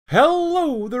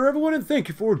Hello there everyone, and thank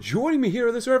you for joining me here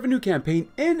at the start of a new campaign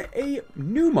in a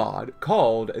new mod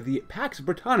called the Pax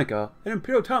Britannica, an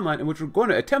Imperial timeline in which we're going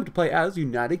to attempt to play as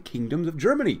United Kingdoms of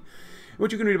Germany.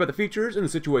 What you can read about the features and the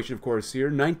situation, of course, here,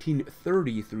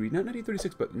 1933, not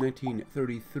 1936, but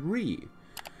 1933.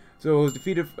 So it was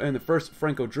defeated in the First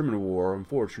Franco-German War,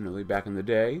 unfortunately, back in the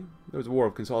day. There was a war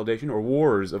of consolidation, or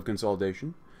wars of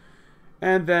consolidation.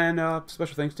 And then,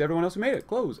 special thanks to everyone else who made it.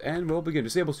 Close, and we'll begin.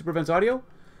 Disable Super Events Audio.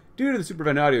 Due to the Super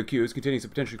Event audio cues containing some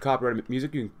potentially copyrighted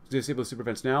music, you can disable the Super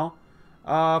Events now.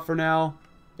 For now,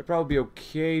 it'd probably be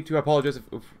okay to. I apologize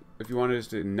if you wanted us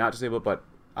to not disable it, but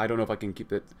I don't know if I can keep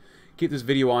this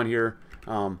video on here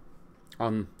on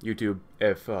YouTube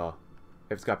if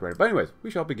it's copyrighted. But anyways, we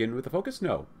shall begin with the focus.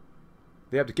 No,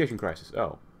 the abdication crisis.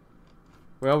 Oh,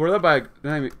 well, we're led by a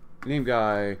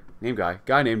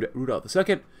guy named Rudolph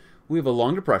II. We have a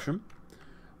long depression.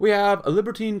 We have a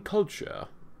libertine culture.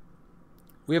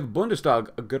 We have Bundestag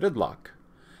gridlock,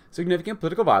 significant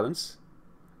political violence,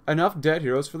 enough dead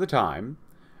heroes for the time,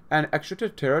 and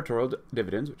extraterritorial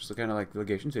dividends, which is kind of like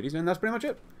legation cities, and that's pretty much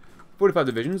it. 45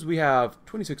 divisions. We have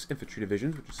 26 infantry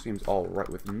divisions, which seems all right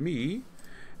with me.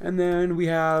 And then we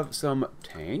have some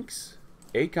tanks,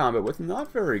 8 combat width,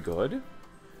 not very good.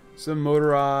 Some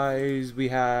motorized, we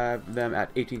have them at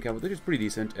 18 combat, which is pretty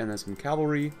decent, and then some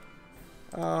cavalry.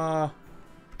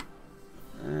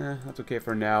 That's okay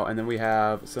for now. And then we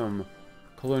have some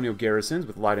colonial garrisons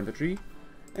with light infantry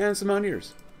and some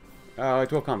mountaineers. 12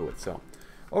 combat width. So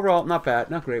overall, not bad,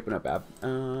 not great, but not bad.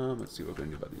 Let's see what we're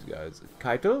gonna do about these guys.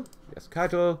 Keitel, yes,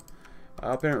 Keitel.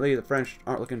 Apparently, the French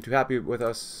aren't looking too happy with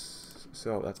us,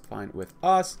 so that's fine with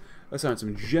us. Let's find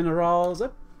some generals.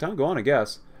 Time to go on, I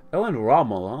guess. Ellen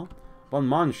Rommel, huh? Von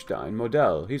Manstein,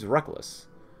 Model. He's reckless.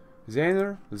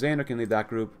 Zahner can lead that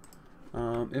group.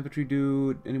 Infantry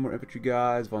dude, any more infantry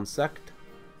guys? Von Sect,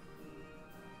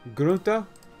 Grunta,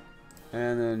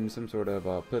 and then some sort of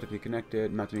politically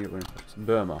connected mountaineer reinforcements.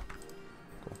 Burma.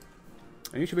 Cool.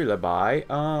 And you should be led by,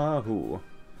 who?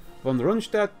 Von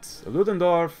Rundstedt,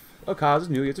 Ludendorff, Kaiser's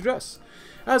New Year's address.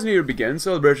 As New Year begins,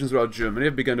 celebrations throughout Germany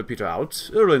have begun to peter out.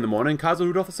 Early in the morning, Kaiser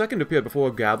Rudolph II appeared before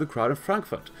a gathered crowd in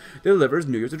Frankfurt. He delivered his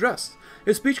New Year's address.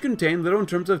 His speech contained little in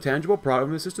terms of tangible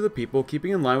promises to the people,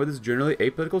 keeping in line with his generally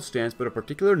apolitical stance, but of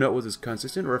particular note was his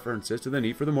consistent references to the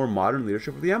need for the more modern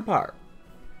leadership of the empire.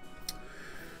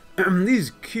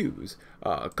 These cues,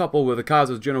 coupled with the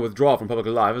Kaiser's general withdrawal from public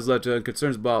life, has led to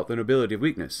concerns about the nobility of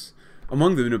weakness.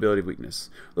 Among the nobility of weakness.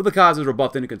 Though the Kaiser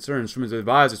rebuffed any concerns from his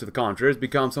advisors to the contrary, it has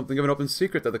become something of an open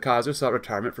secret that the Kaiser sought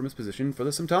retirement from his position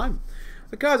for some time.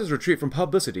 The Kaiser's retreat from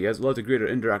publicity has led to greater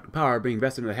indirect power being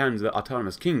vested in the hands of the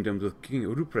autonomous kingdoms, with King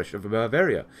Ruprecht of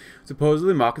Bavaria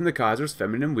supposedly mocking the Kaiser as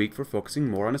feminine and weak for focusing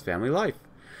more on his family life.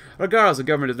 Regardless, the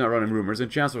government is not running rumors, and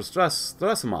Chancellor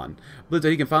Stresemann believes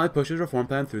that he can finally push his reform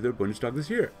plan through the Bundestag this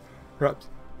year. Perhaps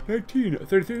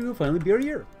 1933 will finally be our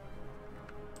year.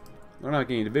 We're not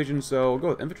getting divisions, so we'll go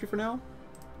with infantry for now.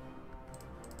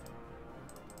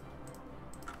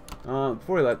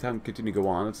 Before we let time continue to go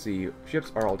on, let's see.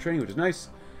 Ships are all training, which is nice.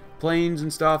 Planes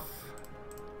and stuff.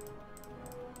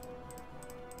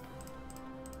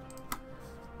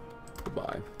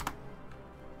 Goodbye.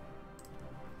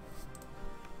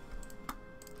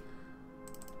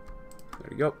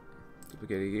 There you go.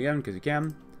 Duplicate it again, because you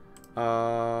can.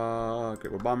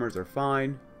 Great War bombers are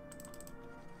fine.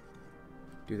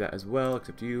 Do that as well,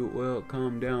 except you will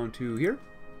come down to here.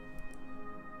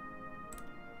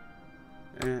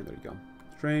 And there you go.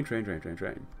 Train. Train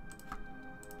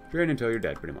until you're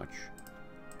dead, pretty much.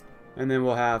 And then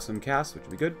we'll have some casts, which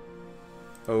will be good.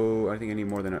 Oh, I think I need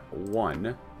more than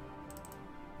 1.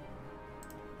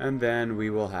 And then we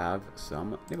will have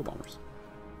some naval bombers.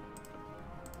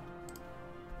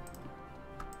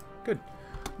 Good.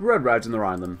 Red Rides in the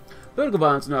Rhineland. Political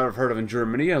violence not have heard of in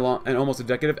Germany, and almost a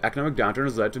decade of economic downturn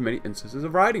has led to many instances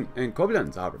of rioting. In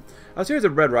Koblenz, however, a series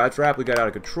of red riots rapidly got out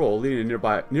of control, leading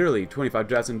to nearly 25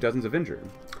 deaths and dozens of injured.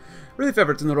 Relief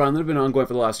efforts in the Rhineland have been ongoing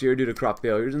for the last year due to crop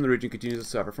failures, and the region continues to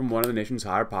suffer from one of the nation's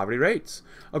higher poverty rates.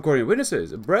 According to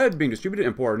witnesses, bread being distributed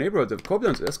in poorer neighborhoods of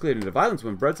Koblenz escalated into violence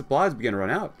when bread supplies began to run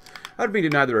out. After being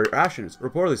denied their rations,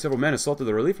 reportedly several men assaulted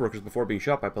the relief workers before being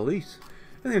shot by police.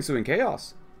 In the ensuing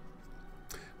chaos,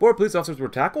 4 police officers were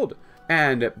tackled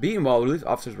and beaten while relief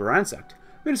officers were ransacked.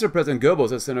 Minister President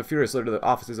Goebbels has sent a furious letter to the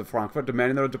officers of Frankfurt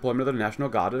demanding the deployment of the National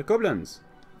Guard at Koblenz.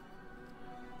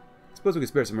 I suppose we could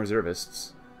spare some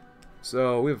reservists.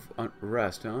 So we have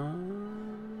unrest, huh?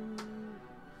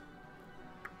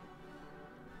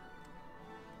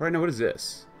 Right now, what is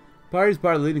this? Party is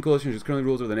part of the leading coalition which currently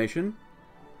rules over the nation.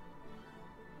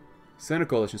 Center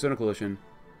Coalition.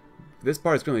 This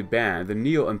part is currently banned. The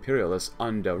Neo-Imperialists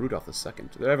under Rudolf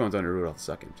II. Everyone's under Rudolf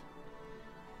II.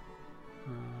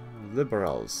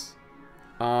 Liberals.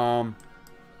 Rhenish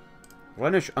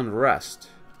unrest.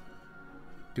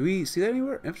 Do we see that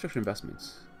anywhere? Infrastructure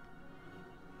investments.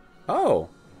 Oh!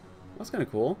 That's kind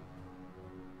of cool.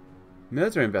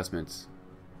 Military investments.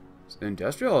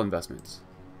 Industrial investments.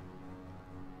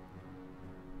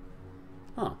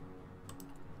 Huh.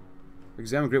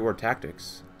 Examine Great War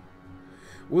tactics.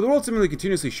 With the world seemingly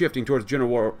continuously shifting towards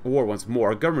general war once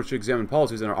more, governments should examine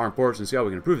policies in our armed forces and see how we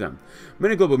can improve them.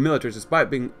 Many global militaries,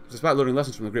 despite learning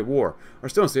lessons from the Great War, are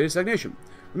still in a state of stagnation.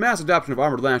 The mass adoption of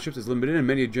armored landships is limited, and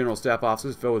many general staff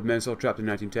offices filled with men still trapped in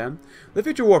 1910. The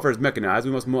future warfare is mechanized.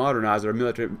 We must modernize our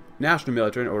national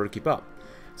military in order to keep up.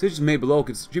 Decisions made below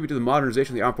contribute to the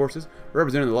modernization of the armed forces,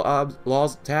 represented in the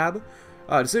Laws tab.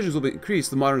 Decisions will increase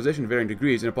the modernization to varying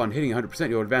degrees, and upon hitting 100%,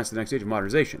 you'll advance to the next stage of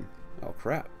modernization. Oh,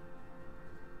 crap.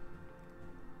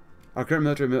 Our current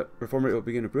military reform rate will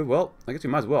begin to improve. Well, I guess we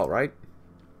might as well, right?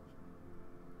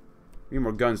 We need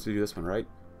more guns to do this one, right?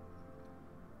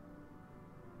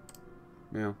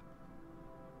 Yeah.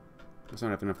 Let's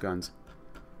not have enough guns.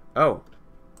 Oh.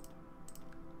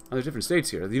 Oh, there's different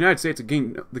states here. The United States,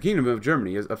 the Kingdom of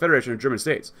Germany, is a federation of German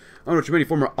states, on which many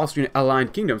former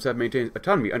Austrian-aligned kingdoms have maintained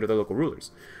autonomy under their local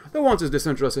rulers. Though once this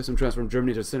decentralized system transformed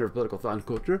Germany to a center of political thought and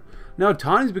culture, now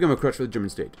autonomy has become a crutch for the German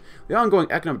state. The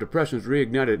ongoing economic depression has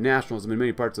reignited nationalism in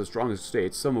many parts of the strongest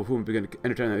states, some of whom began to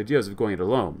entertain the ideas of going it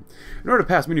alone. In order to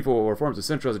pass meaningful reforms to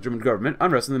centralize the German government,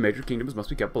 unrest in the major kingdoms must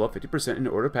be kept below 50% in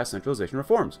order to pass centralization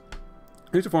reforms.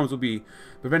 These reforms will be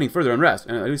preventing further unrest,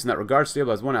 and at least in that regard,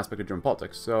 stabilize one aspect of German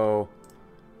politics. So,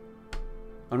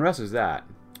 unrest is that.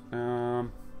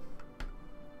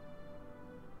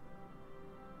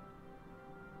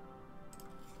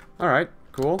 Alright,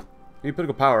 cool. We need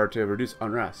political power to reduce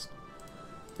unrest.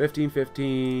 15,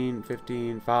 15,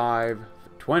 15, 5,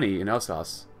 20 in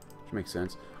Alsace, which makes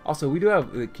sense. Also, we do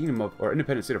have the Kingdom of, or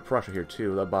independent state of Prussia here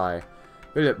too, led by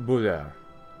Philip Buller.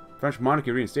 French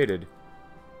monarchy reinstated.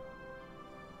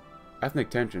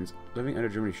 Ethnic tensions, living under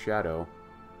Germany's shadow.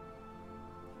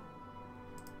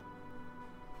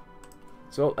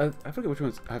 So, I forget which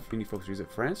ones have unique focus trees. Is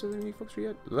it France has a unique focus tree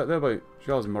yet? Led by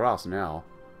Charles Maurras now.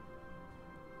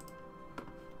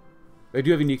 They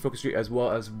do have a unique focus tree as well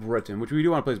as Britain, which we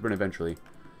do want to play as Britain eventually.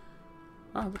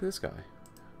 Ah, look at this guy.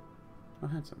 How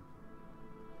handsome.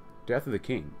 Death of the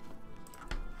King.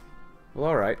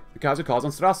 Well, alright. The Kaiser calls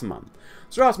on Strassemann.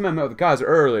 Strassemann met with the Kaiser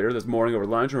earlier this morning over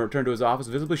lunch and returned to his office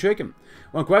visibly shaken.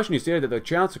 When questioned, he stated that the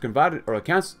Chancellor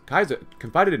Kaiser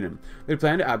confided in him that he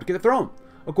planned to abdicate the throne.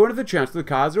 According to the Chancellor, the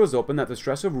Kaiser was open that the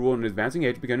stress of rule in his advancing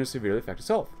age began to severely affect his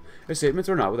health. His statements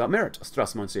are not without merit,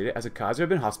 Strassemann stated, as the Kaiser had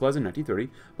been hospitalized in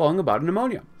 1930 following a bout of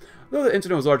pneumonia. Though the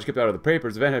incident was largely kept out of the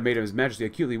papers, the event had made His Majesty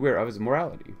acutely aware of his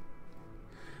morality.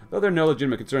 Though there are no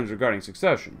legitimate concerns regarding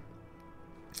succession,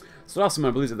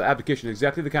 Strassemann believes that the abdication is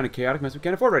exactly the kind of chaotic mess we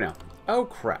can't afford right now. Oh,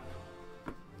 crap.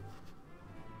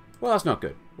 Well, that's not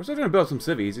good. We're still going to build some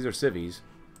civies. These are civies.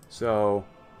 So...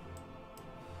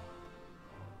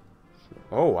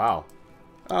 Oh, wow.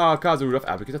 Kaiser Rudolf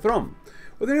abdicates the throne.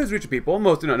 When the news reached people,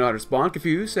 most did not know how to respond,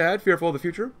 confused, sad, fearful of the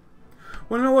future.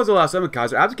 When was the last time a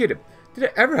Kaiser abdicated? Did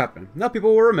it ever happen? Now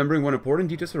people were remembering one important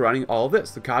detail surrounding all of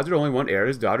this. The Kaiser had only one heir,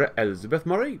 his daughter Elizabeth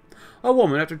Marie. A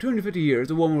woman, after 250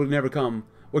 years, a woman would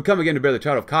come again to bear the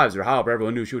title of Kaiser. However,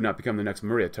 everyone knew she would not become the next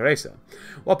Maria Theresa.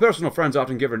 While personal friends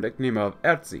often give her the nickname of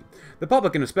Erzi, the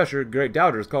public, and especially great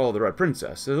doubters, call her the Red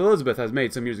Princess. As Elizabeth has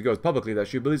made some years ago publicly that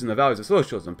she believes in the values of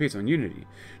socialism, peace, and unity.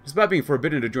 Despite being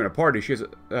forbidden to join a party, she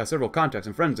has several contacts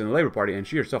and friends in the Labour Party, and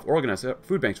she herself organized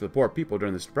food banks for the poor people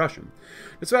during this depression.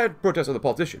 Despite protests of the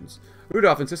politicians,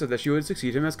 Rudolf insisted that she would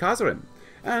succeed him as Kaiserin.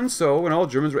 And so, when all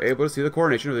Germans were able to see the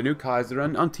coronation of the new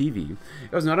Kaiserin on TV,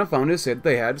 it was not unfounded to say that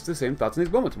they had the same thoughts in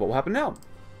these moments. What will happen now?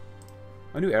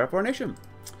 A new era for our nation.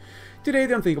 Today,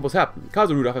 the unthinkable has happened.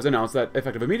 Kaiser Rudolf has announced that,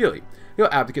 effective immediately, he'll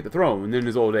abdicate the throne, and in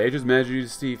his old age, His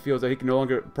Majesty feels that he can no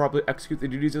longer properly execute the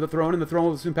duties of the throne, and the throne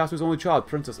will soon pass to his only child,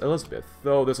 Princess Elizabeth,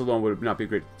 though this alone would not be a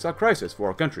great crisis for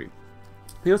our country.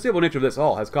 The unstable nature of this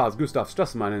all has caused Gustav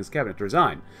Strassemann and his cabinet to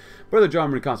resign. Per the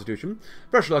German constitution,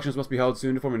 fresh elections must be held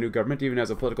soon to form a new government, even as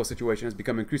the political situation has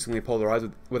become increasingly polarized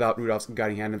without Rudolf's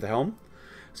guiding hand at the helm.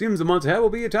 Seems the months ahead will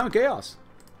be a time of chaos.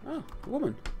 Ah, a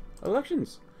woman.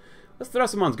 Elections. With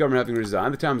Strassemann's government having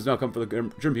resigned, the time has now come for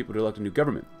the German people to elect a new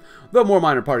government. Though more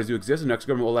minor parties do exist, the next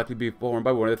government will likely be formed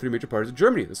by one of the three major parties of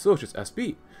Germany, the Socialist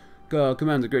SP.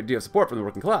 Commands a great deal of support from the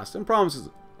working class, and promises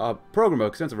a program of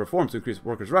extensive reforms to increase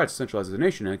workers' rights, centralize the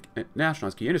nation, and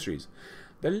nationalize key industries.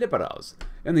 The Liberals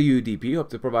and the UDP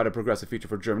hope to provide a progressive future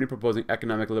for Germany, proposing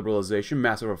economic liberalization,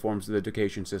 massive reforms to the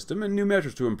education system, and new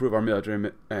measures to improve our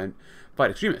military and fight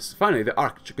extremists. Finally, the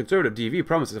arch-conservative DV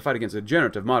promises to fight against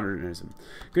degenerative modernism,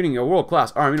 creating a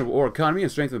world-class army and war economy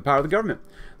and strengthen the power of the government.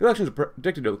 The elections are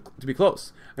predicted to be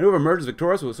close, and whoever emerges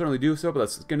victorious will certainly do so by the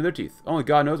skin of their teeth. Only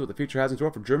God knows what the future has in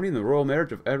store for Germany and the royal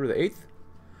marriage of Edward VIII.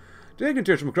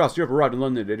 Dignitaries from across Europe arrived in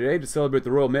London today to celebrate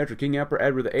the royal marriage of King Emperor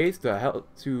Edward VIII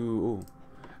to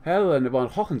Helen von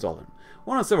Hohenzollern,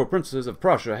 one of several princesses of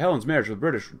Prussia. Helen's marriage with the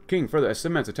British king further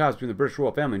cements the ties between the British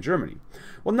royal family and Germany.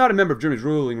 While not a member of Germany's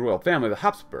ruling royal family, the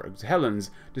Habsburgs, Helen's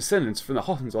descendants from the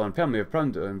Hohenzollern family of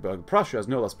Brandenburg, Prussia is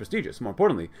no less prestigious. More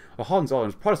importantly, the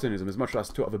Hohenzollern's Protestantism is much less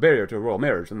of a barrier to a royal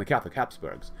marriage than the Catholic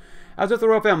Habsburgs. As if the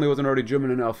royal family wasn't already German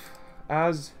enough.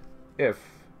 As if.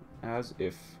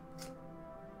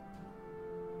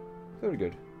 Very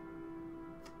good.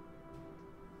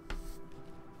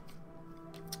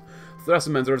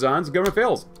 Stresemann resigns, the government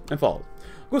fails and falls.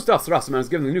 Gustav Stresemann has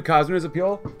given the new Kaiser his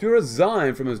appeal to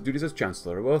resign from his duties as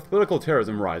Chancellor. With political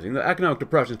terrorism rising, the economic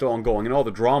depression still ongoing, and all the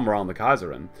drama around the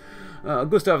Kaiserin,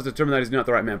 Gustav is determined that he's not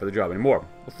the right man for the job anymore.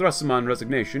 With Stresemann's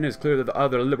resignation, it is clear that the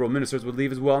other liberal ministers would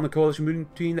leave as well, and the coalition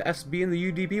between the SB and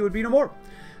the UDP would be no more.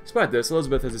 Despite this,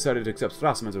 Elizabeth has decided to accept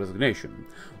Stresemann's resignation.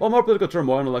 While more political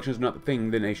turmoil and elections are not the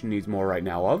thing the nation needs more right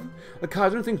now of, the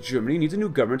Kaiser thinks Germany needs a new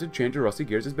government to change the rusty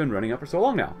gears it's been running up for so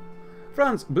long now.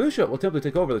 Franz Blücher will attempt to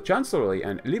take over the Chancellery,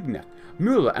 and Liebknecht,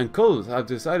 Müller, and Kohl have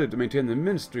decided to maintain the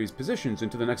ministry's positions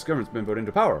until the next government's been voted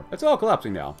into power. It's all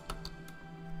collapsing now.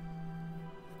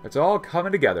 It's all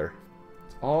coming together.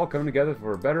 It's all coming together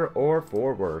for better or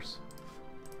for worse.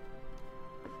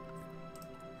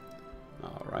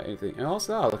 Alright, anything else?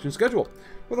 Election schedule.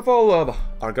 With the fall of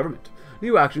our government,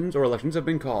 new actions or elections have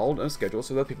been called and scheduled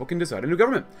so that people can decide a new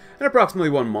government. In approximately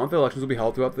 1 month, elections will be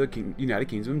held throughout the United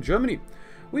Kingdom of Germany.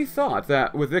 We thought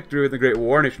that with victory in the Great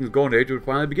War, our nation's golden age would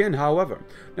finally begin. However,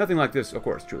 nothing like this, of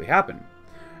course, truly happened.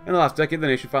 In the last decade, the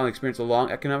nation finally experienced a long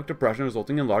economic depression,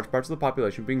 resulting in large parts of the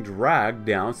population being dragged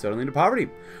down, settling into poverty.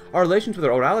 Our relations with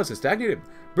our old allies have stagnated.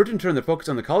 Britain turned their focus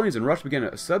on the colonies, and Russia began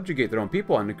to subjugate their own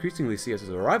people and increasingly see us as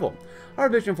a rival. Our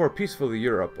vision for a peaceful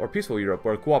Europe,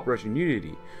 where cooperation and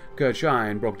unity could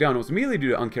shine, broke down almost immediately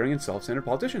due to uncaring and self-centered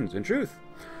politicians. In truth,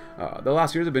 the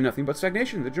last years have been nothing but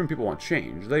stagnation. The German people want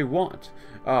change. They want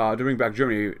to bring back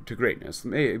Germany to greatness. They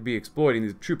may be exploiting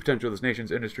the true potential of this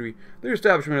nation's industry, the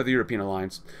establishment of the European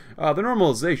alliance, the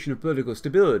normalization of political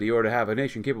stability, or to have a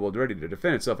nation capable and ready to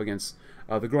defend itself against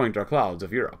the growing dark clouds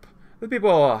of Europe. The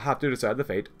people have to decide the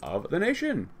fate of the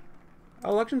nation.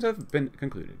 Elections have been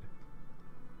concluded.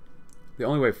 The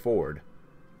only way forward.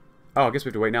 Oh, I guess we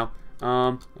have to wait now.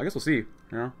 I guess we'll see. You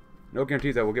know, no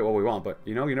guarantees that we'll get what we want, but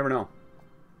you know, you never know.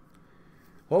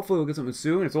 Hopefully we'll get something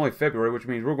soon. It's only February, which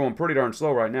means we're going pretty darn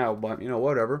slow right now, but, you know,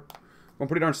 whatever. Going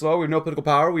pretty darn slow. We have no political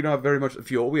power. We don't have very much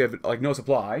fuel. We have, like, no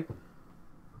supply.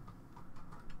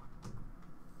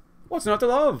 What's not to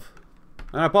love?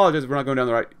 And I apologize if we're not going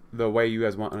down the way you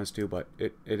guys want us to, but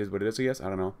it is what it is, I guess. I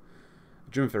don't know.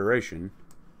 German Federation.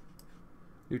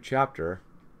 New chapter.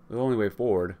 The only way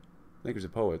forward. Thinkers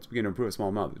and poets. Begin to improve a small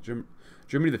amount.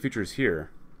 Germany, the future is here.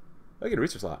 I get a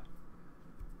research slot.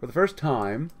 For the first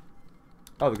time...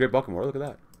 Oh, the Great Balkan War. Look at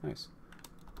that. Nice.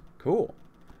 Cool.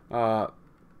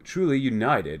 Truly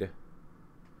united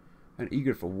and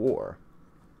eager for war.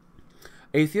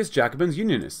 Atheists, Jacobins,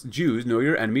 Unionists, Jews, know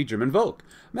your enemy, German Volk.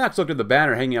 Max looked at the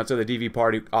banner hanging outside the DV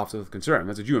party office with concern.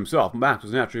 As a Jew himself, Max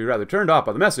was naturally rather turned off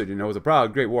by the message, and was a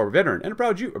proud Great War veteran and a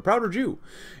prouder Jew.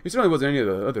 He certainly wasn't any of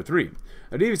the other three.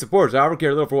 The DV supporters, however,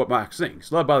 cared little for what Max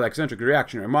thinks. Led by the eccentric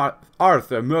reactionary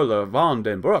Arthur Müller von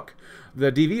den Bruck,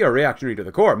 the DV are reactionary to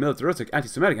the core, militaristic,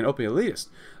 anti-Semitic, and openly elitist.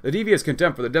 The DV has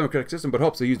contempt for the democratic system, but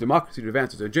hopes to use democracy to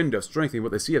advance its agenda of strengthening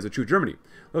what they see as a true Germany,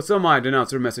 though some might denounce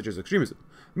their message as extremism.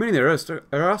 Many in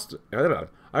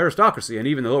the aristocracy and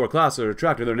even the lower class are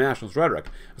attracted to their nationalist rhetoric,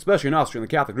 especially in Austria and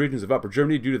the Catholic regions of Upper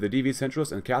Germany due to the DV's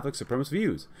centralist and Catholic supremacist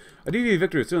views. A DV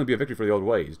victory would certainly be a victory for the old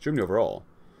ways, Germany overall.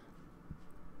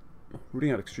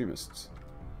 Rooting out extremists.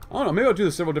 I don't know, maybe I'll do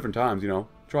this several different times, you know,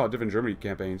 try out different Germany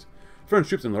campaigns. French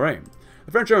troops in Lorraine.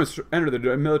 The French armies entered the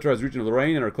demilitarized region of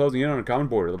Lorraine and are closing in on a common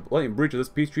border. The blatant breach of this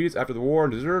peace treaty is after the war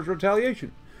and deserves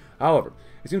retaliation. However,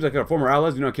 it seems like our former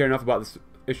allies do not care enough about this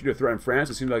issue to threaten France.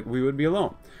 It seems like we would be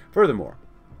alone. Furthermore,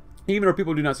 even our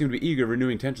people do not seem to be eager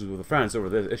renewing tensions with France over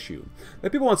this issue. The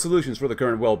people want solutions for the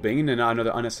current well-being and not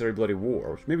another unnecessary bloody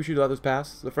war. Maybe we should let this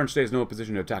pass. The French state is in no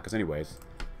position to attack us anyways.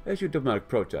 Issue diplomatic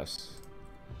protests.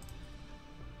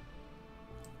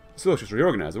 The Socialists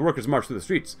reorganized. The workers marched through the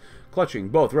streets, clutching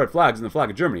both red flags and the flag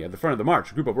of Germany. At the front of the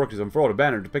march, a group of workers unfurled a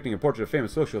banner depicting a portrait of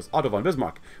famous socialist Otto von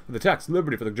Bismarck, with the text,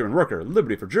 "Liberty for the German worker,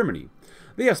 liberty for Germany."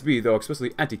 The SB, though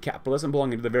explicitly anti-capitalist and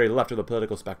belonging to the very left of the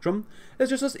political spectrum, is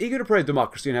just as eager to praise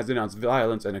democracy and has denounced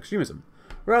violence and extremism.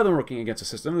 Rather than working against a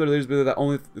system, their leaders believe that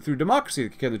only through democracy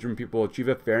can the German people achieve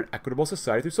a fair and equitable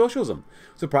society through socialism.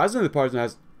 Surprisingly, the party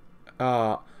has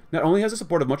not only has the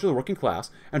support of much of the working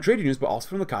class and trade unions, but also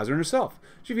from the Kaiserin herself.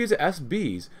 She views the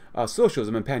SB's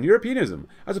socialism and pan-Europeanism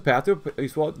as a path to a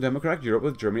peaceful democratic Europe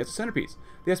with Germany as the centerpiece.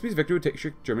 The SB's victory would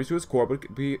take Germany to its core, but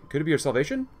could it be her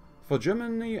salvation? For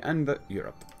Germany and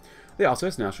Europe. The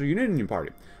Alsace National Union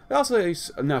Party. The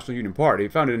Alsace National Union Party,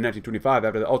 founded in 1925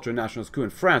 after the ultra-nationalist coup in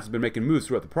France, has been making moves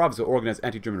throughout the province to organize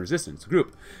anti-German resistance. The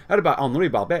group, headed by Henri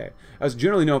Balbet, is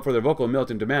generally known for their vocal and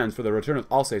militant demands for the return of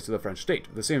Alsace to the French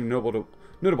state. The same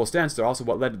notable stances are also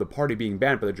what led to the party being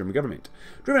banned by the German government.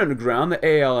 Driven underground, the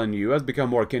ALNU has become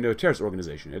more akin to a terrorist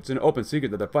organization. It's an open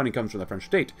secret that their funding comes from the French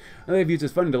state, and they've used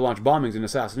this funding to launch bombings and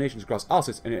assassinations across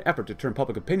Alsace in an effort to turn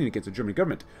public opinion against the German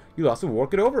government. You lost the war,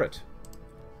 get over it.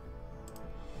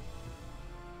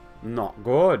 Not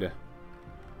good.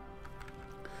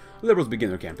 Liberals begin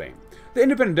their campaign. The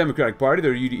Independent Democratic Party,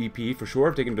 their UDEP for short,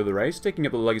 have taken to the race, taking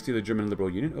up the legacy of the German Liberal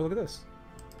Union. Oh, look at this.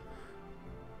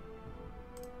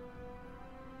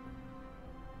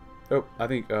 Oh, I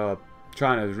think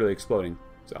China is really exploding,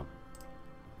 so.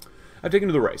 I've taken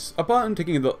to the race. Upon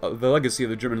taking the legacy of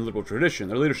the German liberal tradition,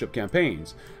 their leadership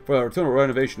campaigns for the total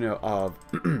renovation of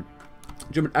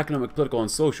German economic, political,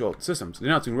 and social systems,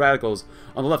 denouncing radicals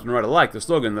on the left and right alike. The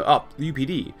slogan, the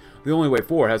UPD, the only way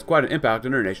forward, has quite an impact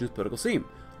on our nation's political scene.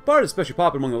 The party is especially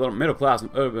popular among the middle class and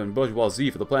urban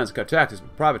bourgeoisie for the plans to cut taxes,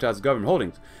 privatize government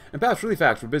holdings, and pass relief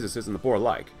acts for businesses and the poor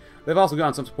alike. They've also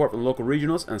gotten some support from the local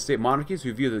regionals and state monarchies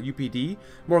who view the UPD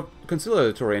more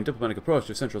conciliatory and diplomatic approach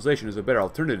to centralization as a better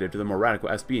alternative to the more radical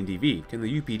SB and DV. Can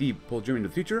the UPD pull Germany into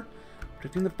the future?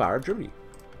 Protecting the fire of Germany.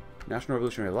 National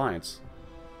Revolutionary Alliance.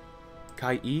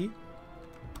 Kai-E?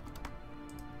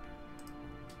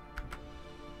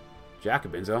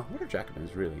 Jacobins, huh? What are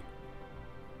Jacobins, really?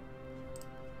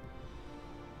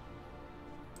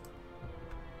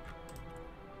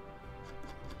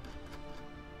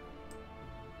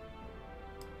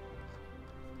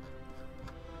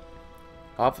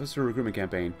 Officer recruitment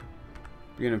campaign.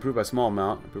 Begin improved by small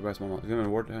amount. Improved by small amount.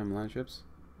 Given wartime land ships.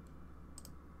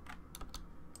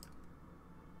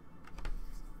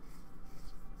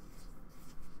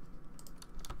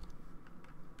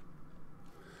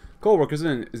 Coal workers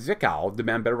in Zwickau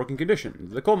demand better working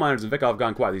conditions. The coal miners in Zwickau have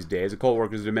gone quiet these days. The coal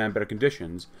workers demand better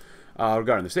conditions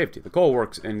regarding their safety. The coal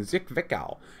works in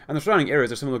Zwickau and the surrounding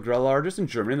areas are some of the largest in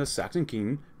Germany, and the Saxon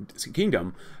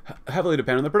Kingdom heavily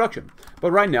depend on their production.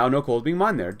 But right now, no coal is being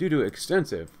mined there due to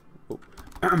extensive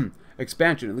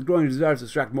expansion and the growing desire to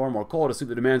extract more and more coal to suit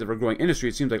the demands of our growing industry.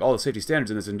 It seems like all the safety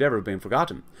standards in this endeavor have been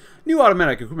forgotten. New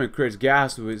automatic equipment creates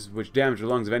gases which damage the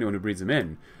lungs of anyone who breathes them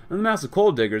in. And the massive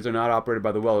coal diggers are not operated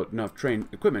by the well-enough trained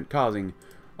equipment, causing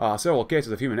several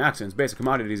cases of human accidents. Basic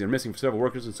commodities are missing for several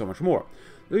workers and so much more.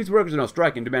 These workers are now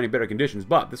striking, demanding better conditions,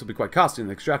 but this will be quite costly, and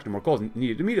the extraction of more coal is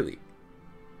needed immediately.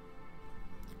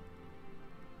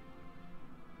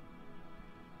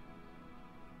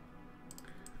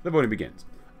 The voting begins.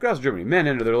 Across Germany, men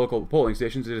enter their local polling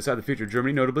stations to decide the future of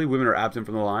Germany. Notably, women are absent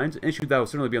from the lines, an issue that will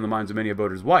certainly be on the minds of many a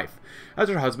voter's wife, as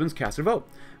her husbands cast their vote.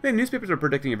 Many newspapers are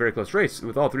predicting a very close race,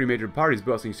 with all three major parties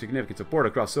boasting significant support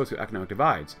across socioeconomic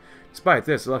divides. Despite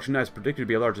this, election night is predicted to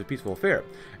be a largely peaceful affair,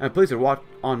 and police are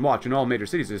on watch in all major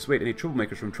cities to dissuade any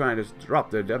troublemakers from trying to disrupt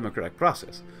the democratic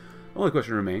process. The only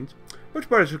question remains, which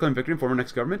party should claim victory and form our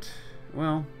next government?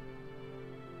 Well,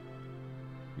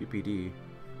 UPD.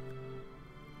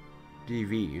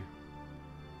 DV.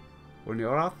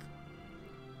 Uniorath?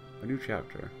 A new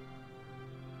chapter.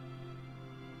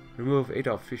 Remove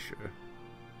Adolf Fischer.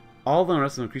 All the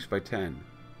unrest is increased by 10.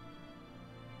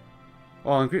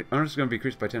 Well, unrest is going to be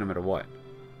increased by 10 no matter what.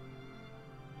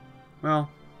 Well,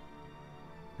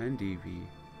 NDV.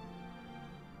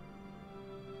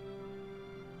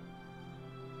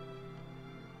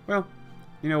 Well,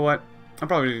 you know what? I'm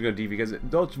probably going to go DV because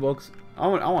Deutsche Volks. I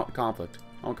want conflict.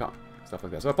 I want stuff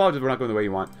like that. So I apologize if we're not going the way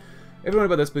you want. If you want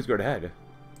about this, please go ahead.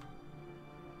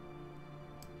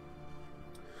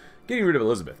 Getting rid of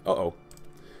Elizabeth. Uh-oh.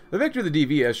 The victory of the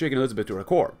DV has shaken Elizabeth to her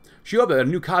core. She hoped that a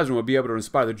new Kaiser would be able to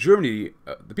inspire the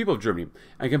people of Germany,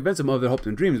 and convince them of their hopes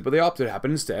and dreams, but the opposite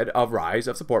happened instead of rise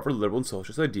of support for liberal and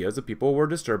socialist ideas. The people were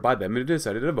disturbed by them and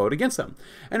decided to vote against them.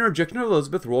 And in rejection of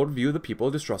Elizabeth's worldview of the people,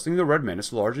 distrusting the Red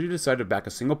Menace, largely decided to back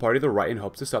a single party to the right in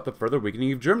hopes to stop the further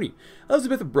weakening of Germany.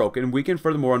 Elizabeth broke and weakened,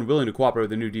 furthermore unwilling to cooperate with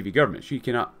the new DV government. She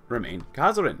cannot remain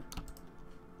Kaiserin.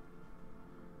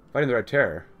 Fighting the Red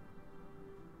Terror.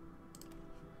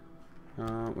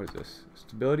 What is this?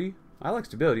 Stability? I like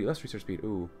stability. Less research speed.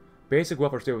 Ooh. Basic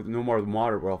welfare state with no more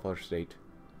moderate welfare state.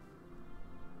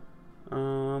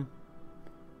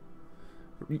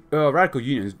 Radical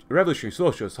unions, revolutionary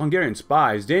socialists, Hungarian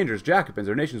spies, dangerous Jacobins.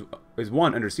 Our nation is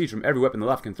one under siege from every weapon the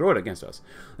left can throw it against us.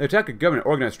 They attack our government,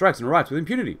 organize strikes, and riots with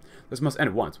impunity. This must end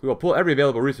at once. We will pull every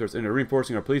available resource into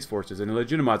reinforcing our police forces and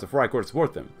legitimize the Freikorps to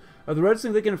support them. If the Reds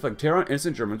think they can inflict terror on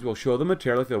innocent Germans, we will show them a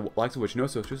terror like the likes of which no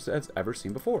socialist has ever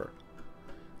seen before.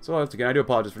 So once again, I do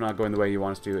apologize for not going the way you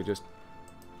want us to.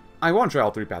 I want to try all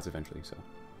three paths eventually, so.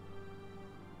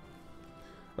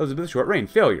 Elizabeth's short reign.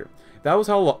 Failure. That was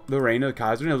how the reign of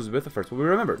Kaiser Elizabeth I will be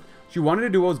remembered. She wanted to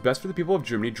do what was best for the people of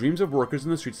Germany, dreams of workers in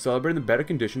the streets celebrating the better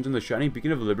conditions and the shining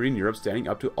beacon of liberty in Europe standing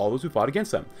up to all those who fought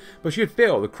against them. But she had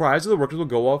failed. The cries of the workers will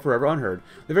go on forever unheard.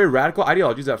 The very radical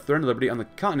ideologies that have threatened liberty on the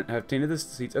continent have tainted the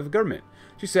seats of government.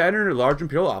 She sat in her large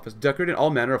imperial office, decorated in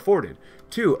all manner afforded.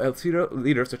 To a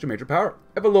leader of such a major power.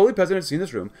 If a lowly peasant had seen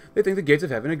this room, they think the gates of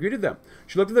heaven had greeted them.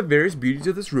 She looked at the various beauties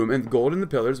of this room, and the gold in the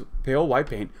pillars, pale white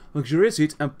paint, luxurious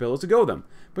seats, and pillows to go with them.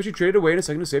 But she traded away in a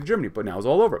second to save Germany. But now it's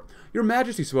all over. Your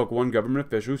Majesty, spoke one government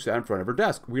official who sat in front of her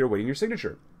desk. We are waiting your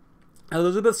signature. At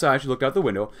Elizabeth's side, she looked out the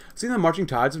window, seeing the marching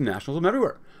tides of nationalism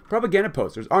everywhere. Propaganda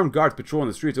posters, armed guards patrolling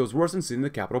the streets. It was worse than seeing the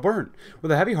Capitol burn.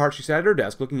 With a heavy heart, she sat at her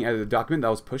desk, looking at the document that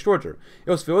was pushed towards her. It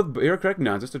was filled with bureaucratic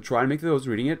nonsense to try and make those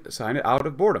reading it sign it out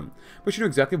of boredom. But she knew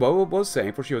exactly what it was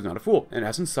saying, for she was not a fool. In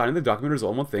essence, signing the document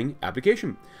resulted in one thing: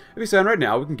 abdication. If you sign right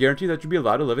now, we can guarantee that you'll be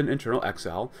allowed to live in internal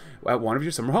exile at one of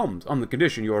your summer homes, on the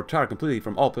condition you are retired completely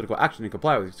from all political action and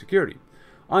comply with security.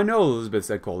 I know, Elizabeth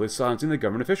said coldly, silencing the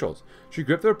government officials. She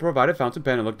gripped the provided fountain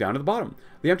pen and looked down to the bottom,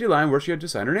 the empty line where she had to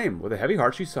sign her name. With a heavy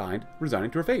heart, she signed,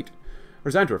 resigned to her fate.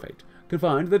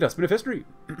 Confined to the dustbin of history.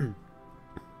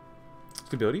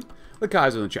 Stability. The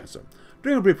Kaiser and the Chancellor.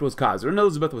 During her brief was Kaiser, and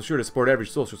Elizabeth was sure to support every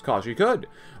socialist cause she could.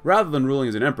 Rather than ruling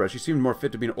as an empress, she seemed more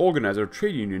fit to be an organizer of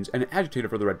trade unions and an agitator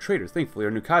for the Red Traders. Thankfully, our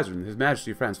new Kaiser, His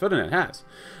Majesty Franz Ferdinand, has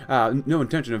no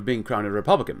intention of being crowned a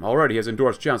Republican. Already, he has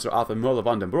endorsed Chancellor Arthur Muller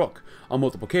von den Broek on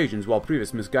multiple occasions, while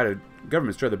previous misguided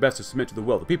governments tried their best to submit to the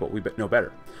will of the people. We know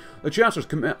better. The Chancellor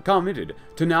is committed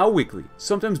to now weekly,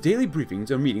 sometimes daily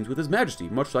briefings or meetings with His Majesty,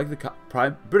 much like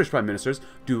the British Prime Ministers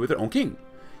do with their own king.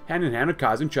 Hand in hand, a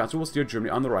Kaiser and Chancellor will steer Germany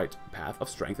on the right path of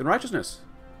strength and righteousness.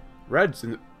 Reds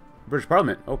in the British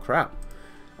Parliament. Oh, crap.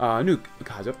 A new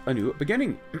Kaiser, a new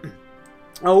beginning.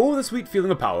 Oh, the sweet feeling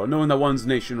of power, knowing that one's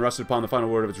nation rested upon the final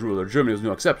word of its ruler. Germany was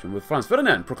no exception, with Franz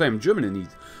Ferdinand proclaimed Germany's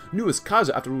newest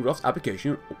Kaiser after Rudolf's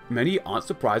abdication. Many aren't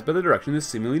surprised by the direction this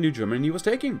seemingly new Germany was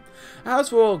taking. As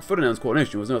for Ferdinand's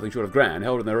coronation, it was nothing short of grand,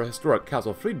 held in the historic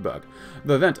Castle Friedberg.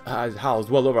 The event has housed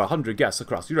well over 100 guests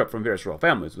across Europe from various royal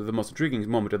families, with the most intriguing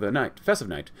moment of the festive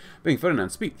night being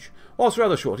Ferdinand's speech. Whilst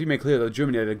rather short, he made clear that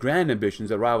Germany had grand ambitions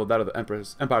that rivaled that of the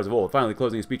empires of old, finally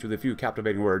closing his speech with a few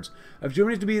captivating words. If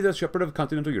Germany is to be the shepherd of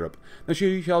continental Europe, then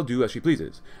she shall do as she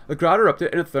pleases. The crowd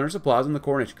erupted in a thunderous applause, and the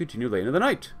coronation continued late into the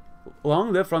night.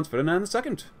 Long live Franz Ferdinand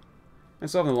II. And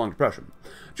solving the Long Depression.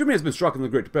 Germany has been struck in the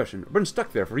Great Depression, or been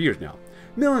stuck there for years now.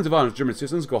 Millions of honest German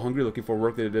citizens go hungry looking for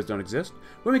work that does not exist.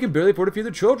 Women can barely afford to feed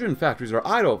their children. Factories are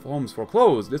idle, homes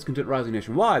foreclosed, discontent rising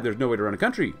nationwide. There's no way to run a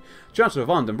country. Chancellor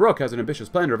von den Broek has an ambitious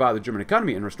plan to revive the German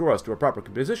economy and restore us to a proper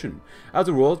position as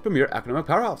the world's premier economic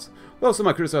powerhouse. Though some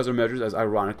might criticize our measures as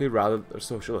ironically rather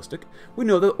socialistic, we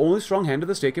know that only strong hand of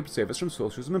the state can save us from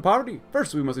socialism and poverty.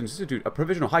 First, we must institute a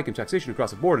provisional hike in taxation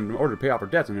across the board in order to pay off our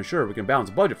debts and ensure we can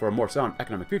balance the budget for a more sound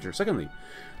economic future. Secondly,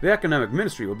 the economic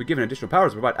ministry will be given additional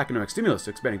powers to provide economic stimulus to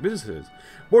expanding businesses,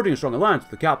 boarding a strong alliance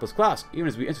with the capitalist class, even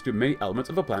as we institute many elements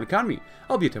of a planned economy,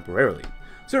 albeit temporarily.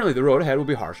 Certainly, the road ahead will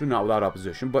be harsh and not without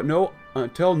opposition, but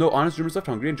until no honest Germans left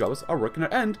hungry and jealous, our work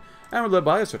cannot end, and we're led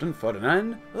by a certain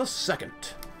Ferdinand II.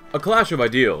 A clash of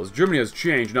ideals. Germany has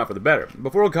changed, not for the better.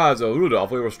 Before Kaiser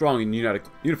Rudolf, we were strong in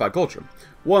unified culture.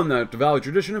 One that valued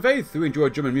tradition and faith. We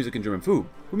enjoyed German music and German food.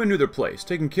 Women knew their place,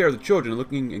 taking care of the children,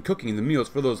 looking and cooking the meals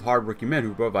for those hard-working men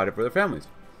who provided for their families.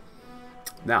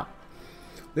 Now,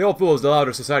 the old fools allowed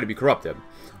our society to be corrupted.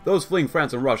 Those fleeing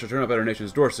France and Russia turn up at our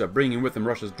nation's doorstep, bringing with them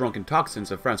Russia's drunken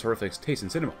toxins of France's horrific taste in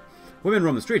cinema. Women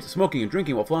roam the streets, smoking and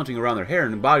drinking while flaunting around their hair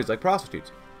and bodies like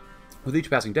prostitutes. with each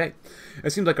passing day.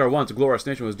 It seems like our once glorious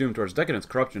nation was doomed towards decadence,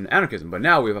 corruption, and anarchism, but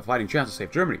now we have a fighting chance to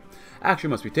save Germany. Action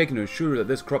must be taken to ensure that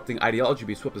this corrupting ideology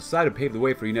be swept aside and pave the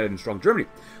way for a united and strong Germany,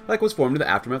 like was formed in the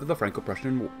aftermath of the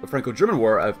Franco-German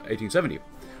War of 1870.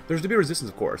 There's to be resistance,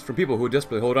 of course, from people who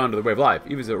desperately hold on to the way of life,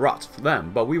 even as it rots for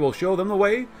them, but we will show them the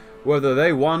way, whether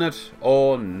they want it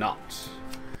or not.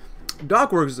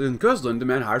 Dock workers in Köslin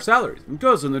demand higher salaries. In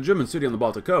Köslin, the German city on the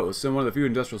Baltic coast, and one of the few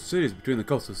industrial cities between the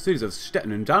coastal cities of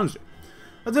Stettin and Taunus.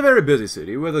 It's a very busy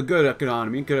city with a good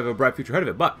economy and could have a bright future ahead of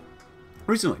it, but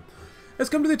recently,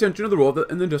 it's come to the attention of the role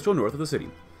in the industrial north of the city.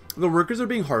 The workers are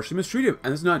being harshly mistreated,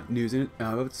 and it's not news in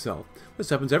and of itself. This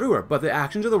happens everywhere, but the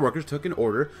actions of the workers took in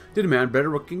order to demand better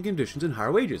working conditions and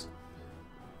higher wages.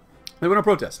 They went on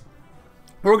protest.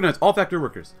 Organize all factory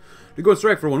workers to go on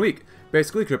strike for 1 week,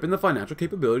 basically crippling the financial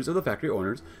capabilities of the factory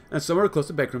owners, and some are close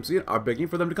to bankruptcy and are begging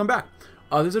for them to come back.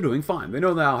 Others are doing fine. They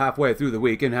know now halfway through the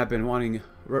week and have been wanted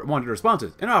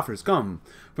responses, and offers come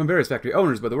from various factory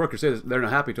owners, but the workers say that they're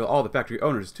not happy till all the factory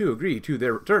owners too agree to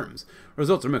their terms.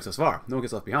 Results are mixed thus far. No one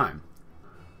gets left behind.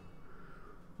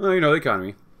 Well, you know, the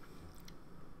economy.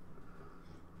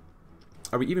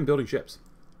 Are we even building ships?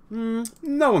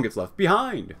 No one gets left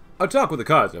behind. A talk with the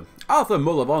Kaiser. Arthur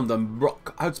Muller von den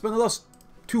Brock had spent the last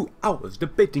 2 hours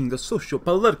debating the social,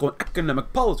 political, and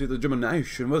economic policy of the German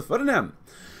nation with Ferdinand.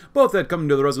 Both had come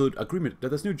to the resolute agreement that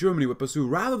this new Germany would pursue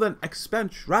rather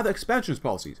expansionist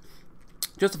policies,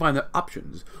 justifying their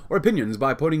options or opinions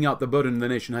by pointing out the burden the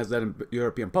nation has led in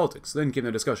European politics. Then came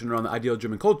the discussion around the ideal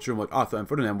German culture and what Arthur and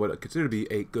Ferdinand would consider to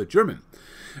be a good German.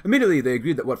 Immediately, they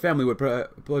agreed that what family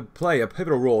would play a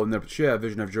pivotal role in their shared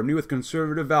vision of Germany, with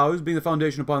conservative values being the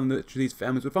foundation upon which these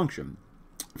families would function.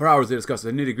 For hours they discussed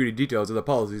the nitty-gritty details of the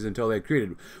policies until they had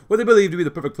created what they believed to be the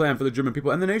perfect plan for the German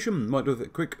people and the nation, with a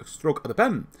quick stroke of the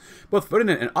pen. Both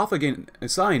Ferdinand and Arthur again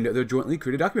signed their jointly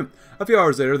created document. A few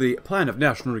hours later, the plan of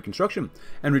national reconstruction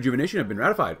and rejuvenation had been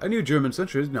ratified. A new German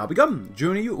century has now begun.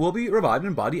 Germany will be revived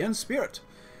in body and spirit.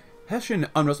 Hessian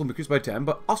unrest will be increased by 10,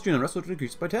 but Austrian unrest will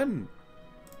decrease by 10.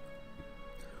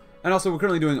 And also, we're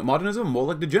currently doing modernism, more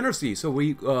like degeneracy, so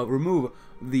we remove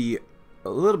a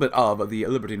little bit of the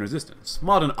liberty and resistance.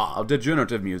 Modern art,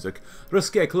 degenerative music,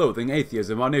 risque clothing,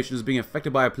 atheism. Our nation is being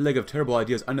affected by a plague of terrible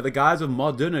ideas under the guise of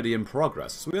modernity and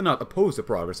progress. We are not opposed to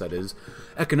progress, that is.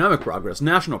 Economic progress,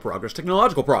 national progress,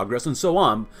 technological progress, and so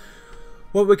on.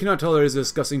 What we cannot tolerate is the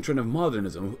disgusting trend of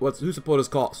modernism, what whose supporters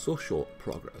call social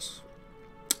progress.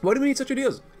 Why do we need such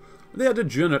ideas? They are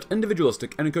degenerate,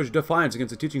 individualistic, and encourage defiance against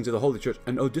the teachings of the Holy Church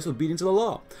and disobedience of the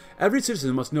law. Every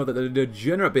citizen must know that the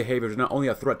degenerate behavior is not only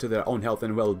a threat to their own health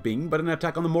and well-being, but an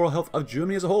attack on the moral health of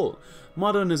Germany as a whole.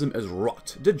 Modernism is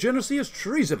rot. Degeneracy is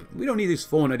treason. We don't need these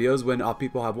foreign ideas when our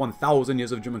people have 1,000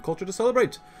 years of German culture to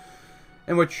celebrate.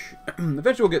 In which,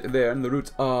 eventually we'll get there, and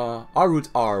our roots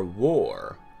are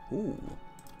war. Ooh.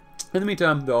 In the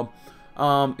meantime, though,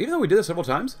 even though we did this several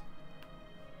times,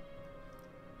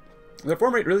 the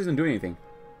reform rate really isn't doing anything.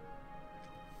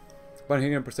 About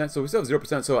 89%, so we still have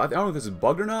 0%, so I don't know if this is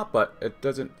bugged or not, but it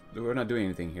doesn't, we're not doing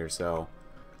anything here, so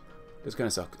this kind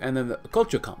of sucks. And then the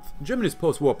culture kampf. Germany's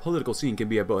post-war political scene can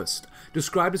be at best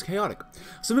described as chaotic.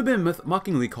 Some have been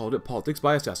mockingly called it politics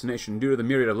by assassination due to the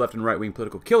myriad of left and right-wing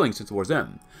political killings since the war's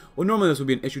end. Well, normally this would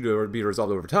be an issue to be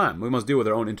resolved over time. We must deal with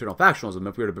our own internal factionalism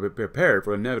if we are to be prepared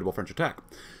for an inevitable French attack.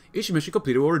 Each mission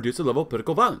completed will reduce the level of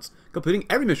political violence. Completing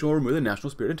every mission will remove the national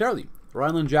spirit entirely.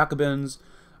 Rhineland Jacobins,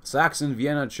 Saxon,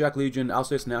 Vienna, Czech Legion,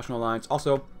 Alsace National Alliance.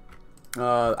 Also,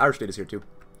 Irish state is here too.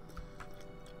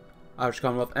 Irish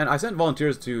Commonwealth. And I sent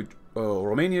volunteers to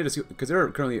Romania to see, because they're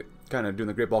currently kind of doing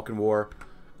the Great Balkan War.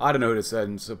 I don't know who to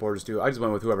send supporters to. I just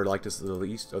went with whoever liked us the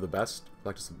least or the best,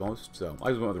 liked us the most. So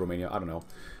I just went with Romania. I don't know.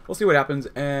 We'll see what happens.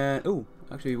 And ooh,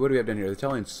 actually, what do we have down here? The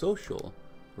Italian Social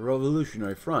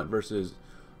Revolutionary Front versus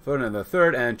Ferdinand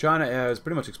III, and China has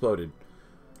pretty much exploded.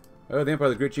 The Empire of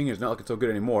the Great Qing is not looking so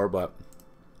good anymore, but...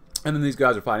 And then these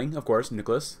guys are fighting, of course,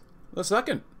 Nicholas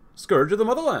II, Scourge of the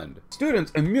Motherland.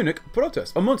 Students in Munich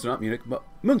protest. Oh, Munster, not Munich, but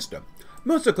Munster.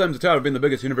 Munster claims the title of being the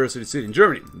biggest university city in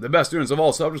Germany. The best students of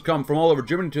all subjects come from all over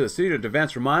Germany to the city to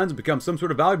advance their minds and become some sort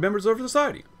of valued members of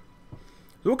society.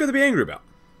 So what could they be angry about?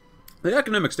 The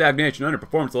economic stagnation and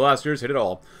underperformance of the last years hit at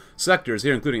all sectors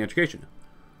here, including education.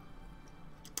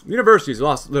 Universities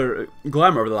lost their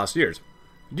glamour over the last years.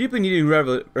 Deeply needing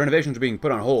renovations are being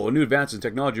put on hold. New advances in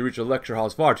technology reach the lecture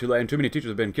halls far too late, and too many teachers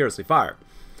have been carelessly fired.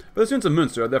 For the students of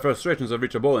Münster, their frustrations have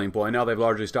reached a boiling point. Now they've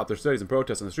largely stopped their studies and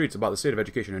protests on the streets about the state of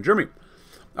education in Germany.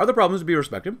 Are the problems to be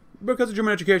respected? Because the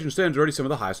German education standards are already some of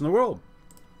the highest in the world.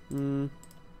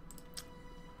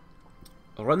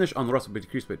 Rhenish unrest will be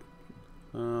decreased by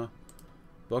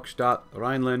Blockstadt,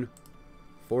 Rhineland,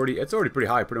 40. It's already pretty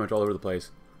high, pretty much all over the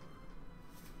place.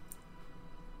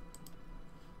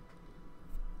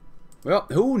 Well,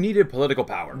 who needed political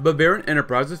power? Bavarian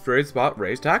enterprises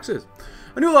raised taxes.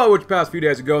 A new law which passed a few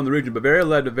days ago in the region of Bavaria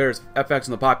led to various effects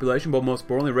on the population, but most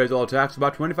importantly raised all taxes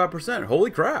about 25%.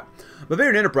 Holy crap!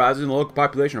 Bavarian enterprises and the local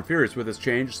population are furious with this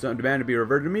change and demand to be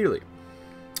reverted immediately.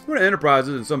 One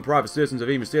enterprises and some private citizens have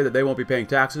even stated that they won't be paying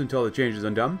taxes until the change is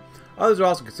undone. Others are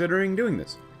also considering doing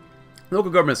this. The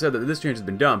local government said that this change has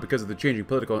been done because of the changing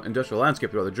political and industrial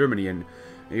landscape throughout Germany and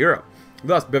Europe.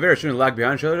 Thus, Bavaria shouldn't lag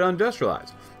behind each other to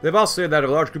industrialize. They've also said that if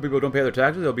a large group of people don't pay their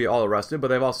taxes, they'll be all arrested, but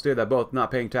they've also stated that both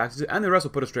not paying taxes and the arrest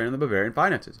will put a strain on the Bavarian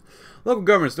finances. Local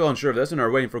government is still unsure of this and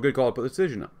are waiting for a good call to put the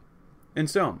decision up. In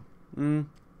stone. I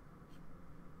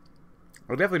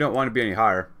definitely don't want to be any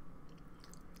higher.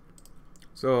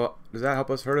 So, does that help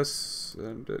us, hurt us?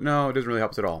 No, it doesn't really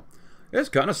help us at all. This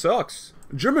kind of sucks.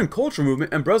 German culture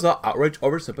movement and Breslau outrage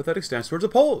over sympathetic stance towards the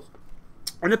Poles.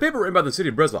 In a paper written by the city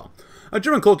of Breslau, a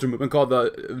German culture movement called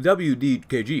the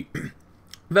WDKG,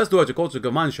 Westdeutsche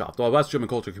Kulturgemeinschaft, or West German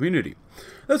Culture Community.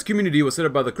 This community was set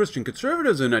up by the Christian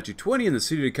conservatives in 1920 in the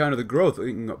city to counter the growth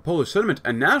in Polish sentiment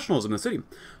and nationalism in the city.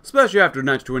 Especially after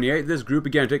 1928, this group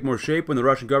began to take more shape when the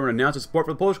Russian government announced its support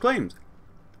for the Polish claims.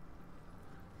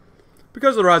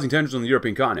 Because of the rising tensions on the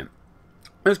European continent,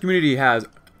 this community has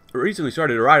recently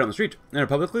started a riot on the street, and have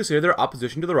publicly stated their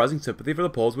opposition to the rising sympathy for the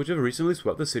Poles which have recently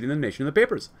swept the city and the nation in the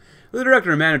papers. The director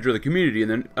and manager of the community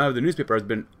and the newspaper has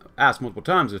been asked multiple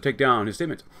times to take down his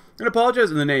statement and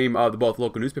apologize in the name of both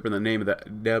local newspaper and the name of the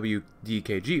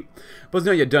WDKG, but has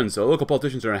not yet done so. Local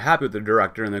politicians are unhappy with the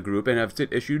director and the group and have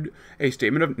issued a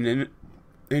statement in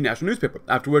a national newspaper,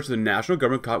 after which the national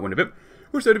government caught wind of it,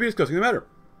 who are said to be discussing the matter.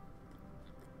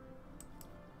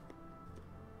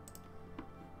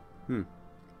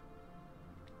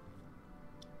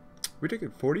 We take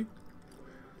it 40.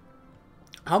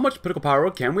 How much political power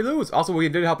can we lose? Also, we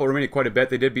did help Romania quite a bit.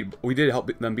 We did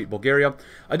help them beat Bulgaria.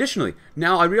 Additionally,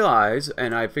 now I realize,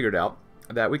 and I figured out,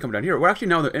 that we come down here. We're actually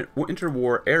now in the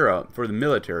interwar era for the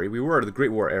military. We were the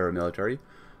Great War era military.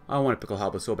 I want political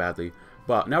help so badly.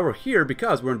 But now we're here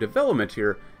because we're in development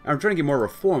here, and we're trying to get more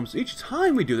reforms. So each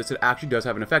time we do this, it actually does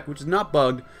have an effect, which is not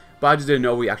bugged, but I just didn't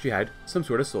know we actually had some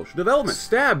sort of social development.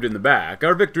 Stabbed in the back.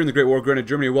 Our victory in the Great War granted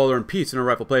Germany a well-earned peace and a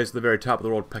rightful place at the very top of the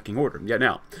world pecking order. Yet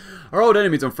now, our old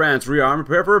enemies in France rearm and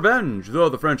prepare for revenge. Though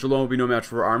the French alone will be no match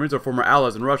for our armies, our former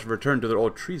allies in Russia have returned to their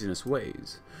old treasonous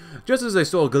ways. Just as they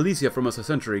stole Galicia from us a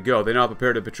century ago, they now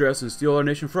prepare to betray us and steal our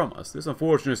nation from us. This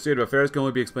unfortunate state of affairs can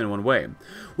only be explained in one way.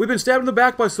 We've been stabbed in the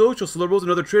back by socialists, liberals,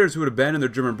 and other traitors who would abandon their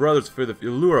German brothers for the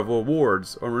allure of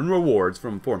rewards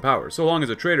from foreign powers. So long as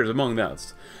the traitors among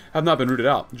us have not been rooted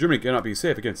out, Germany cannot be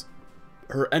safe against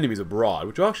her enemies abroad,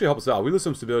 which will actually help us out. We lose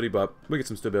some stability, but we get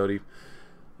some stability.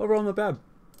 Overall, not bad.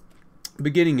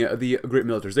 Beginning of the Great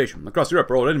Militarization. Across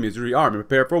Europe, our old enemies rearm and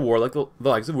prepare for a war like the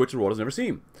likes of which the world has never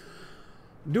seen.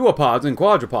 Duopods and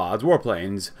quadrupods,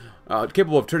 warplanes,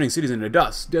 capable of turning cities into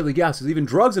dust, deadly gases, even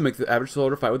drugs that make the average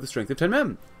soldier fight with the strength of 10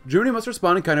 men. Germany must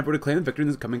respond in kind effort to claim the victory in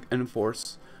this coming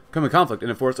conflict and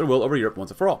enforce their will over Europe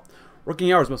once and for all.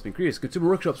 Working hours must be increased, consumer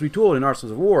workshops retooled in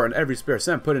arsenals of war, and every spare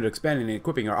cent put into expanding and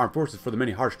equipping our armed forces for the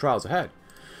many harsh trials ahead.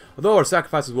 Although our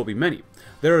sacrifices will be many,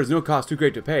 there is no cost too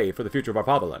great to pay for the future of our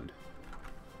fatherland.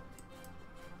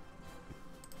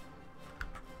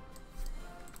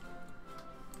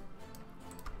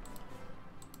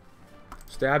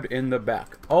 Stabbed in the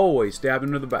back. Always stabbed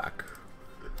into the back.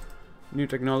 New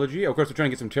technology. Of course, we're trying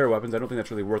to get some terror weapons. I don't think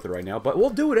that's really worth it right now, but we'll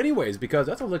do it anyways because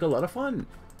that sounds like a lot of fun.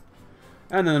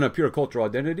 And then a pure cultural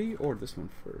identity, or this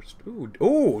one first.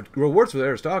 Ooh, rewards for the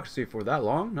aristocracy for that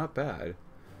long? Not bad.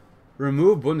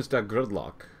 Remove Bundestag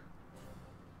gridlock.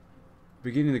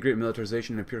 Beginning the great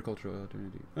militarization and pure cultural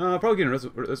identity. Probably getting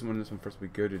this one first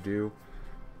would be good to do.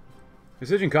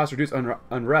 Decision costs reduce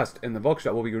unrest, and the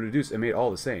Volksstaat will be reduced and made all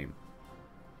the same.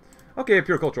 Okay,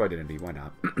 pure cultural identity, why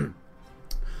not?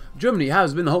 Germany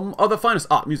has been the home of the finest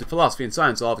art, music, philosophy, and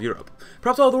science of all of Europe.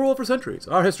 Perhaps all the world for centuries.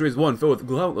 Our history is one filled with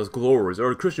countless glories.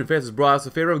 Our Christian faith has brought us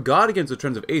the favor of God against the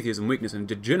trends of atheism, weakness, and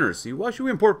degeneracy. Why should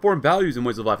we import foreign values and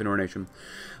ways of life into our nation?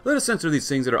 Let us censor these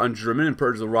things that are un-German and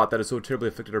purge the rot that has so terribly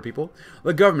affected our people.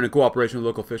 The government, in cooperation with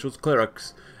local officials,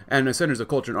 clerics, and centers of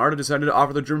culture and art, have decided to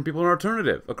offer the German people an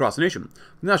alternative across the nation.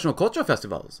 National culture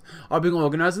festivals are being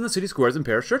organized in the city squares and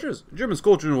parish churches. German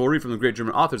school children will read from the great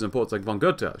German authors and poets like von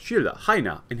Goethe, Schiller,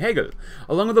 Heine, and Hegel,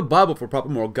 along with the Bible for proper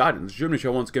moral guidance. Germany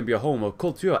shall once again be a home of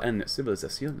culture and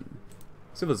civilization.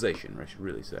 Civilization, I should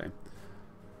really say.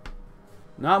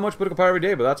 Not much political power every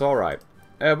day, but that's alright.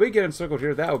 If we get encircled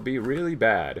here, that would be really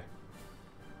bad.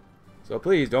 So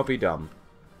please, don't be dumb.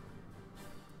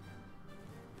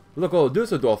 Local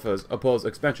Dusseldorfers oppose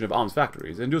expansion of arms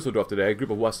factories. In Dusseldorf today, a group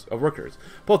of workers,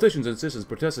 politicians and citizens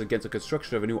protested against the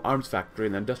construction of a new arms factory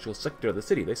in the industrial sector of the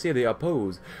city. They say they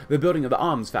oppose the building of the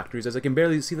arms factories as they can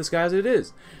barely see the sky as it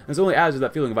is. And this only adds to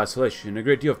that feeling of isolation. A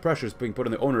great deal of pressure is being put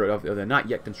on the owner of the not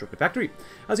yet constructed factory,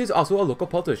 as he is also a local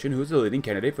politician who is the leading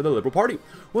candidate for the Liberal Party,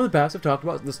 who in the past have talked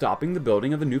about stopping the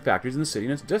building of the new factories in the city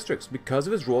and its districts. Because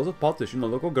of his role as a politician, the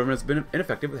local government has been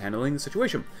ineffective with handling the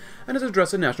situation, and has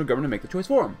addressed the national government to make the choice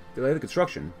for him. Delay the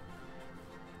construction.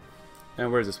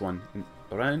 And where's this one? In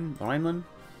Rhineland?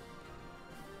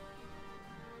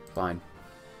 Fine.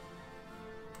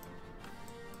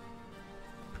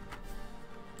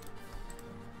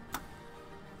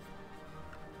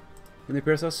 Can they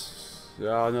pierce us?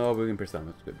 No, we can pierce them.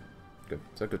 That's good. Good.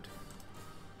 So good.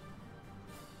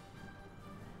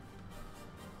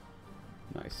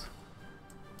 Nice.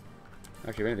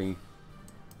 Actually, if anything...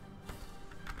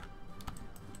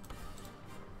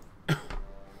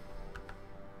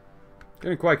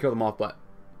 Didn't quite kill them off, but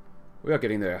we are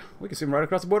getting there. We can see them right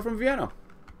across the board from Vienna.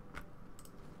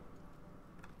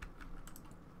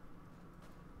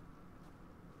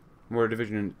 More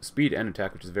division in speed and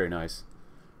attack, which is very nice.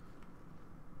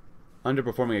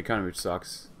 Underperforming economy, which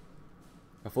sucks.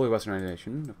 A fully westernized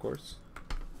nation, of course.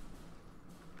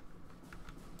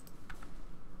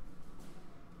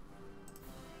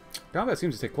 Combat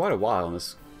seems to take quite a while in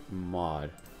this mod.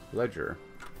 Ledger.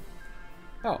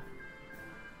 Oh.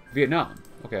 Vietnam.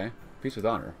 Okay. Peace with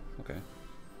honor. Okay.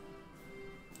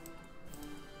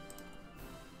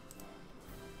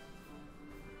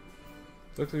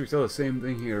 So looks like we still have the same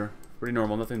thing here. Pretty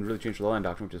normal. Nothing really changed for the land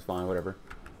doctrine, which is fine. Whatever.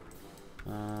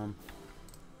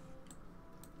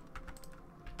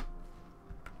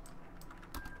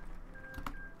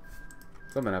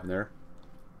 Something happened there.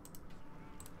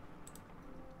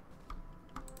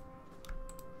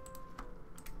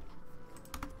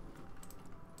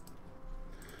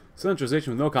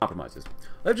 Centralization with no compromises.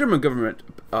 The German government,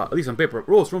 at least on paper,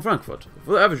 rules from Frankfurt.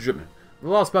 For the average German, the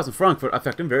laws passed in Frankfurt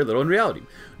affect him very little in reality.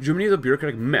 Germany is a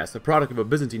bureaucratic mess, the product of a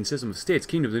Byzantine system of states,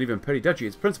 kingdoms, and even petty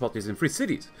duchies, principalities, and free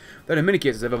cities, that in many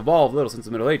cases have evolved little since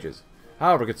the Middle Ages.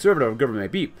 However conservative a government may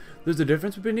be, there's a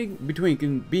difference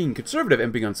between being conservative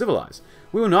and being uncivilized.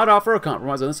 We will not offer a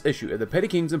compromise on this issue. If the petty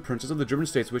kings and princes of the German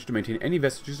states wish to maintain any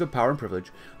vestiges of power and privilege,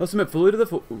 they'll submit fully to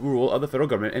the rule of the federal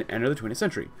government and enter the 20th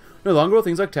century. No longer will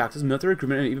things like taxes, military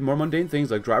recruitment, and even more mundane things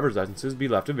like driver's licenses be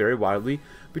left to vary wildly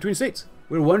between states.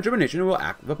 We're one German nation and will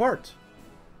act the part.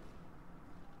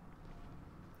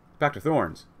 Back to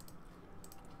Thorns.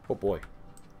 Oh boy.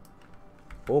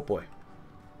 Oh boy.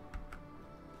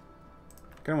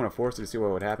 Kind of want to force it to see what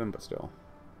would happen, but still.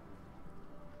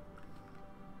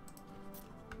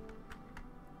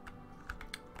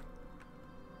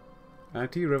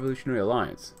 Anti-Revolutionary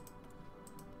Alliance.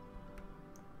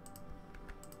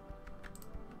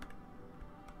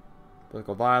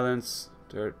 Political violence,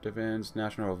 defense,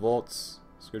 national revolts,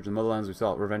 scourge of the motherlands, we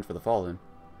saw revenge for the fallen.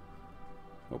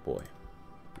 Oh boy.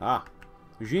 Ah.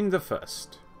 Eugene the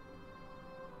First.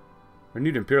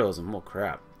 Renewed imperialism. Oh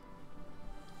crap.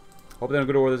 Hope they don't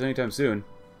go to war with us anytime soon.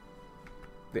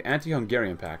 The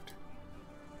Anti-Hungarian Pact.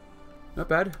 Not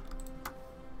bad.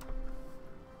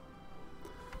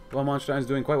 Well, Monstein's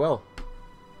doing quite well.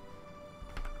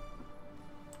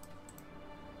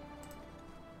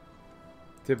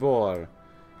 Tibor.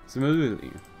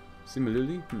 Similarly.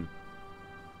 Similarly?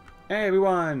 Hey, we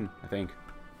won! I think.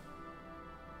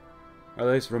 Or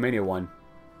at least Romania won.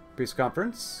 Peace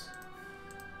conference.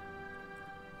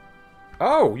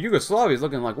 Oh, Yugoslavia is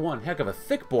looking like one heck of a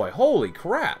thick boy. Holy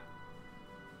crap.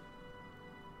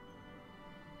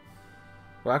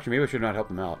 Well, actually, maybe I should not help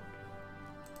them out.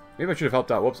 Maybe I should have helped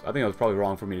out. Whoops, I think that was probably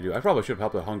wrong for me to do. I probably should have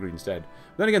helped out Hungary instead.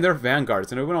 But then again, they're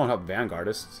vanguardists, and we don't help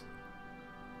vanguardists.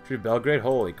 Treat Belgrade?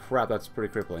 Holy crap, that's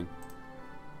pretty crippling.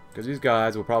 Because these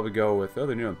guys will probably go with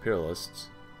other new imperialists.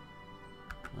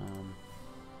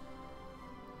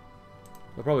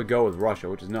 They'll probably go with Russia,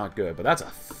 which is not good. But that's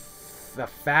the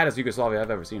fattest Yugoslavia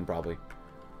I've ever seen, probably.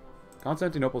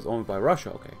 Constantinople is owned by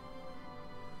Russia. Okay.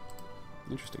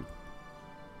 Interesting.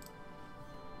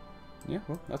 Yeah,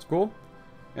 well, that's cool.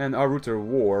 And our roots are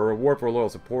war. Reward for loyal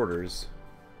supporters.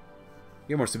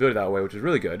 Get more stability that way, which is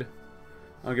really good.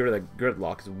 I'll get rid of that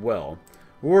gridlock as well.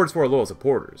 Rewards for our loyal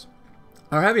supporters.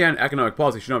 Our heavy-handed economic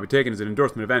policy should not be taken as an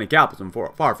endorsement of anti-capitalism,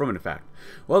 far from it, in fact.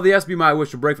 While the SB might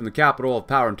wish to break from the capital of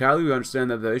power entirely, we understand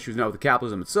that the issue is not with the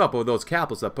capitalism itself, but with those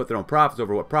capitalists that put their own profits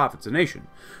over what profits a nation.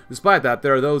 Despite that,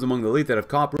 there are those among the elite that have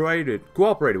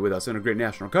cooperated with us in a great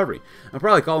national recovery, and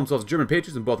probably call themselves German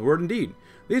patriots in both word and deed.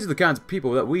 These are the kinds of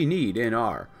people that we need in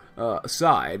our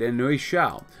side, and we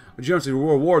shall generously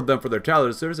reward them for their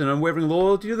tireless service and unwavering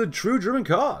loyalty to the true German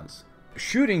cause.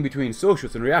 Shooting between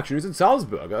socialists and reactionaries in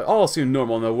Salzburg all seemed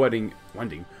normal on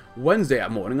the Wednesday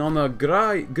morning on the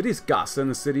Griesgasse in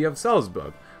the city of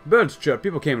Salzburg. Birds chirped,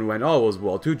 people came and went, all was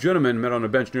well. Two gentlemen met on a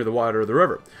bench near the water of the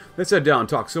river. They sat down and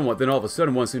talked somewhat, then all of a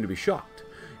sudden one seemed to be shocked.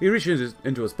 He reaches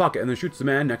into his pocket and then shoots the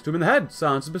man next to him in the head.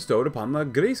 Silence is bestowed upon the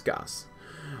Griesgasse.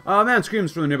 A man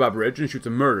screams from the nearby bridge and shoots a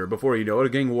murder. Before you know it, a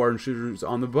gang war ensues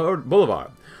on the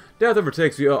boulevard. Death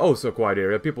overtakes the oh-so-quiet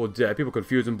area. People dead, people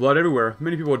confused, and blood everywhere.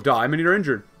 Many people die, many are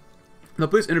injured. The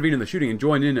police intervened in the shooting and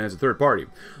joined in as a third party.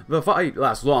 The fight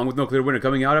lasts long, with no clear winner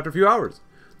coming out after a few hours.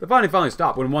 The fighting finally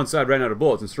stopped when one side ran out of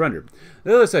bullets and surrendered.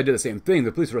 The other side did the same thing.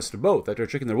 The police arrested both. After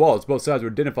checking their wallets, both sides were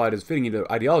identified as fitting into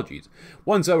ideologies.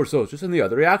 One side were socialists and the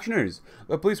other reactionaries.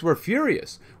 The police were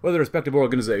furious with their respective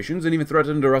organizations and even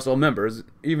threatened to arrest all members,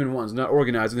 even ones not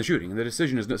organized in the shooting. And the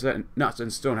decision is not set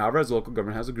in stone, however, as the local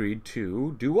government has agreed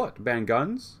to do what? Ban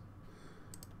guns?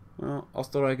 Well,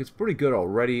 Österreich is pretty good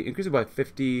already. Increase it by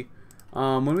 50.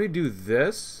 When we do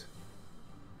this,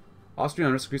 Austria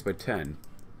unrest increased by 10.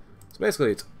 So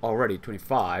basically, it's already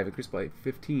 25, increased by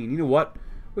 15. You know what?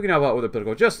 We can help out with the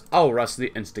political. Just arrest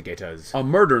the instigators. A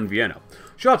murder in Vienna.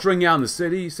 Shots ring out in the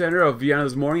city center of Vienna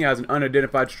this morning as an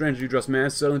unidentified strangely dressed man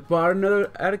suddenly spotted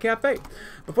another at a cafe.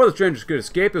 Before the stranger could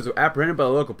escape, he was apprehended by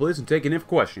the local police and taken in for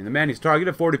questioning. The man he's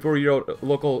targeted, 44-year-old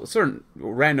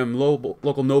random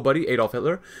local nobody, Adolf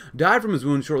Hitler, died from his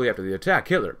wounds shortly after the attack.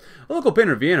 Hitler, a local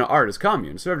painter of Vienna artist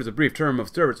commune, served as a brief term of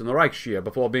service in the Reichswehr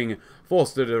before being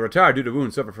forced to retire due to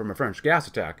wounds suffered from a French gas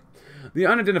attack. The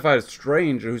unidentified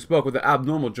stranger, who spoke with an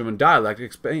abnormal German dialect,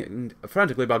 explained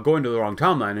frantically about going to the wrong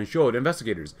timeline and showed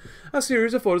investigators a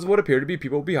series of photos of what appeared to be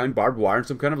people behind barbed wire and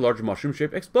some kind of large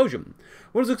mushroom-shaped explosion.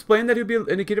 One was explained that he would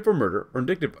be indicated for murder, or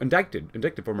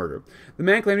indicted for murder. The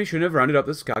man claimed he shouldn't have rounded up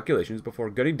his calculations before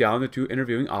gunning down the two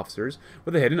interviewing officers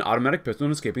with a hidden automatic pistol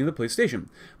and escaping the police station.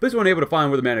 Police weren't able to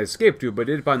find where the man had escaped to, but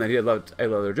did find that he had left a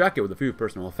leather jacket with a few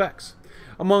personal effects.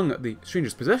 Among the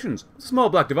stranger's possessions was a small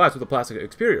black device with a plastic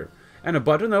exterior, and a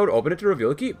button that would open it to reveal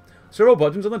a key. Several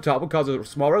buttons on the top would cause a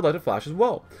small red light to flash as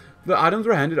well. The items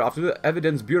were handed off to the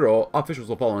Evidence Bureau officials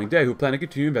the following day, who plan to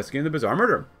continue investigating the bizarre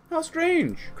murder. How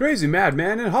strange. Crazy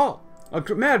madman in Hull.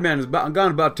 A madman has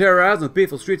gone about terrorizing the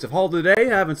peaceful streets of Hull today,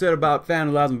 having set about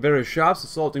vandalizing various shops,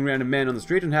 assaulting random men on the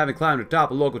street, and having climbed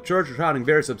atop a local church, shouting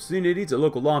various obscenities at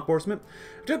local law enforcement.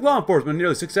 It took law enforcement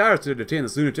nearly 6 hours to detain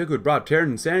this lunatic who had brought terror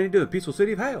and insanity to the peaceful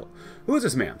city of Hull. Who is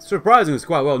this man? Surprisingly, he's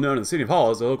quite well known in the city of Hull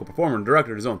as a local performer and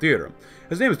director of his own theater.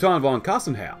 His name is Tom von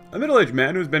Kassenhal, a middle-aged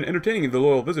man who has been entertaining the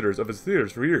loyal visitors of his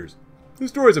theaters for years. His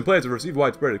stories and plays have received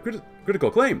widespread critical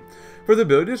acclaim for the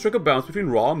ability to strike a balance between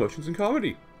raw emotions and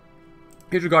comedy.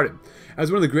 He is regarded as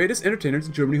one of the greatest entertainers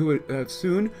in Germany who have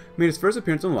soon made his first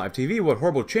appearance on live TV. What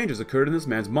horrible changes occurred in this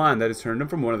man's mind that has turned him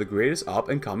from one of the greatest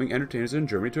up-and-coming entertainers in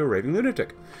Germany to a raving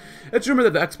lunatic? It's rumored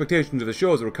that the expectations of the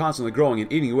shows were constantly growing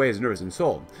and eating away his nerves and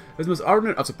soul. His most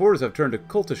ardent of supporters have turned to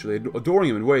cultishly adoring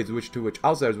him in ways to which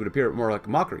outsiders would appear more like a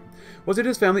mockery. Was it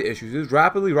his family issues, his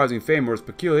rapidly rising fame, or his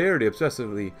peculiarity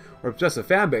obsessive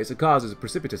fan base that caused his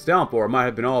precipitous downfall, or might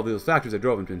have been all of those factors that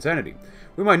drove him to insanity?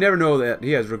 We might never know that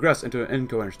he has regressed into an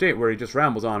incoherent state where he just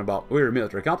rambles on about weird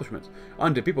military accomplishments,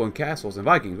 unto people in castles and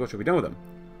Vikings. What should be done with him?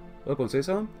 Look, won't say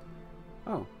something?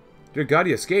 Oh. Dear God,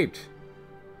 he escaped.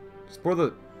 Explore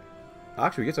the...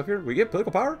 Actually, we get stuff here. We get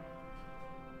political power?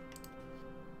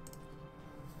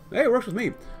 Hey, it works with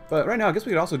me. But right now, I guess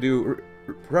we could also do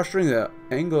reassuring the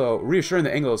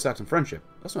Anglo-Saxon friendship.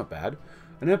 That's not bad.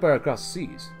 An empire across the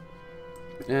seas.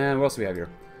 And what else do we have here?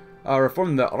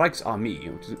 Reform the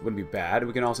Reichsarmee, which wouldn't be bad.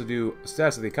 We can also do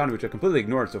status of the economy, which I've completely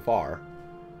ignored so far.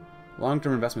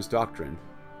 Long-term investments doctrine.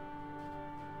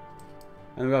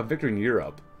 And we got victory in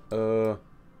Europe. Well,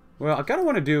 I kind of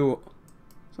want to do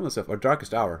some of the stuff. Our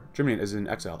darkest hour. Germany is in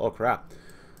exile. Oh, crap.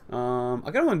 I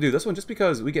kind of want to do this one just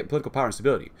because we get political power and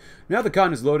stability. Now the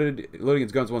continent is loading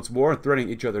its guns once more and threatening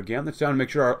each other again. It's time to make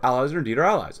sure our allies are indeed our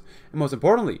allies. And most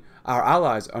importantly, our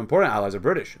important allies are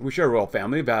British. We share a royal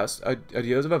family, vast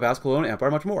ideas of a vast colonial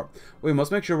empire, much more. We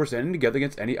must make sure we're standing together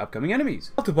against any upcoming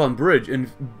enemies. Autobahn bridge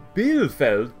in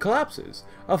Bielefeld collapses.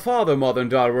 A father, mother, and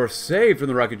daughter were saved from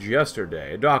the wreckage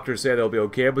yesterday. Doctors say they'll be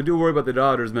okay, but do worry about the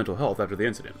daughter's mental health after the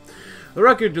incident. The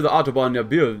wreckage of the Autobahn near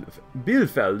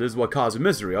Bielefeld is what caused the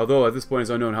misery, although at this point it's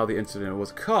unknown how the incident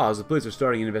was caused. The police are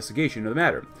starting an investigation of the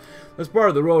matter. This part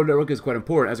of the road network is quite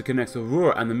important as it connects the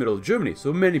Ruhr and the middle of Germany,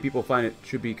 so many people find it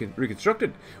should be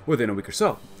reconstructed within a week or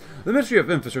so. The Ministry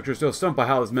of Infrastructure is still stumped by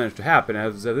how this managed to happen,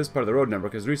 as this part of the road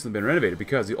network has recently been renovated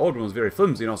because the old one was very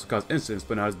flimsy and also caused incidents,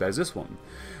 but not as bad as this one.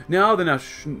 Now the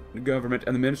national government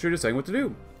and the ministry are deciding what to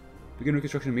do. Begin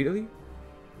reconstruction immediately?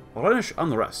 Renish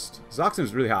on the rest. Zoxon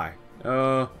is really high.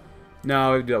 No,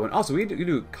 we do that one. Also, we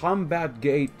do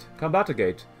Combatigate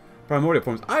Primordial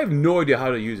Forms. I have no idea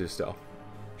how to use this stuff.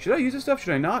 Should I use this stuff?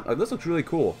 Should I not? Like, this looks really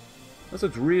cool. This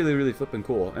looks really, really flippin'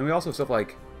 cool. And we also have stuff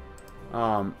like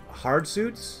hard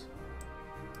suits,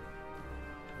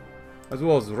 as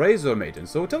well as Razor Maiden.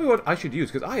 So tell me what I should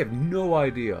use, because I have no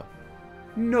idea.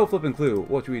 No flippin' clue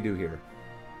what we do here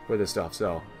with this stuff.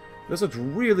 So this looks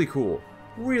really cool.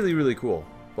 Really, really cool.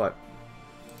 But,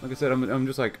 like I said, I'm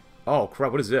just like, oh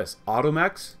crap, what is this?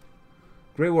 Automex?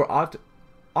 Grey War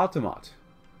Automat.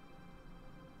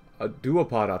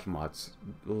 Duopod automats.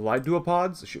 Light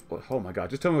duopods? Oh my god,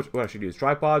 just tell me what I should use.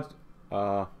 Tripods,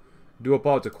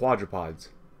 duopods, or quadrupods.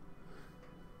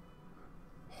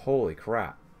 Holy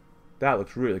crap. That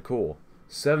looks really cool.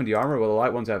 70 armor, well the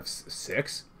light ones have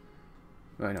 6?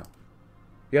 I know.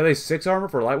 Yeah, they have 6 armor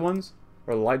for light ones?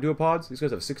 Or the light duopods? These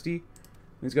guys have 60?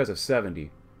 These guys have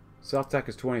 70. Soft attack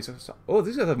is 20. Oh,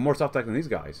 these guys have more soft attack than these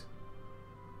guys.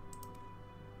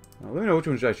 Let me know which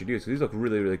ones I should use, because these look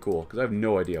really, really cool. Because I have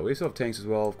no idea. We still have tanks as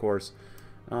well, of course.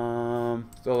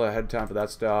 Still ahead of time for that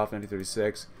stuff.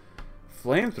 1936.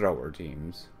 Flamethrower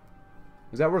teams.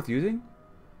 Is that worth using?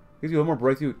 Gives you a little more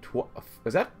breakthrough.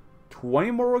 Is that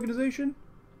 20 more organization?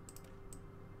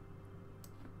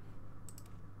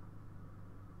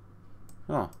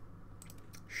 Huh.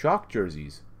 Shock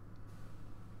jerseys.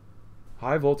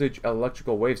 High voltage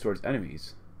electrical waves towards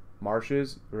enemies.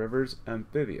 Marshes, rivers,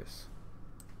 amphibious.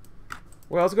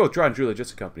 Well, let's go with tried and true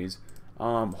logistic companies.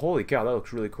 Holy cow, that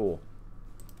looks really cool.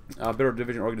 Better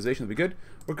division organization would be good.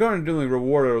 We're currently doing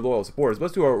reward our loyal supporters.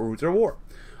 Let's do our roots of war.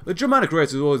 The Germanic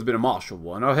race has always been a martial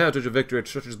one. Our heritage of victory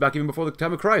stretches back even before the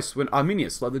time of Christ, when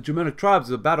Arminius led the Germanic tribes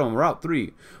to the battle on Route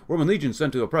 3, Roman legions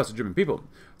sent to oppress the German people.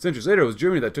 Centuries later, it was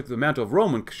Germany that took the mantle of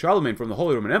Rome when Charlemagne from the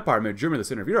Holy Roman Empire made Germany the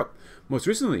center of Europe. Most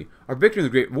recently, our victory in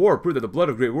the Great War proved that the blood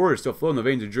of great warriors still flowed in the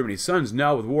veins of Germany's sons,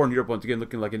 now with war in Europe once again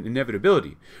looking like an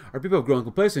inevitability. Our people have grown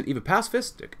complacent, even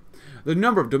pacifistic. The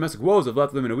number of domestic woes have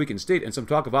left them in a weakened state, and some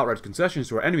talk of outright concessions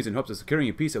to our enemies in hopes of securing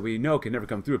a peace that we know can never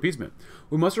come through appeasement.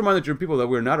 We must remind the German people that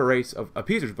we are not a race of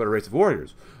appeasers, but a race of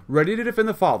warriors, ready to defend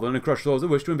the fatherland and crush those that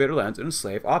wish to invade our lands and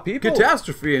enslave our people.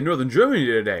 Catastrophe in northern Germany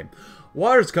today.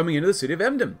 Water is coming into the city of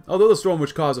Emden. Although the storm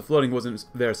which caused the flooding wasn't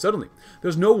there suddenly,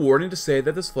 there's no warning to say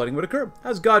that this flooding would occur.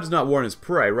 As God does not warn his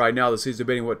prey, right now the sea is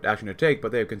debating what action to take,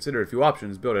 but they have considered a few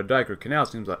options. Build a dike or canal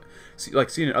seems like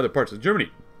seen in other parts of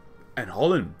Germany and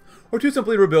Holland. Or to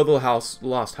simply rebuild the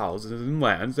lost houses and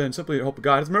lands, and simply hope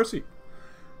God has mercy.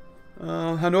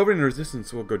 Hanover and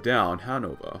resistance will go down.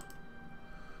 Hanover.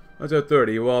 That's at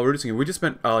 30. Well, reducing it. We just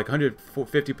spent like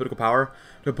 150 political power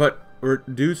to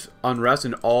reduce unrest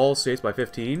in all states by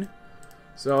 15.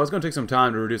 So it's going to take some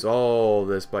time to reduce all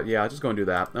this, but yeah, just going to do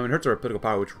that. I mean, it hurts our political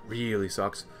power, which really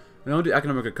sucks. We don't do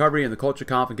economic recovery and the culture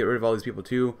comp and get rid of all these people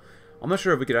too. I'm not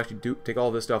sure if we could actually take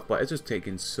all this stuff, but it's just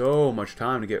taking so much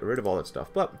time to get rid of all that stuff.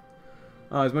 But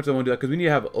as much as I want to do that, because we need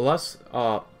to have less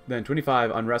than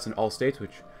 25 unrest in all states,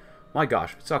 which, my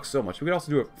gosh, it sucks so much. We could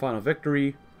also do a final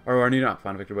victory, or not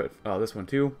final victory, but this one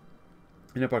too.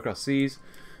 An empire across seas.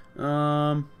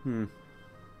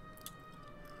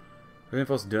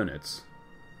 Reinforce donuts.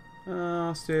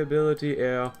 Stability,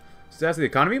 air. Status of the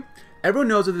economy. Everyone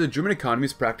knows that the German economy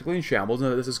is practically in shambles,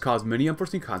 and that this has caused many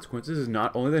unforeseen consequences in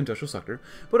not only the industrial sector,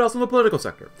 but also in the political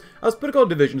sector. As political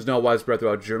division is now widespread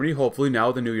throughout Germany, hopefully now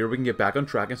with the new year we can get back on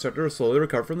track and start to slowly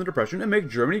recover from the depression and make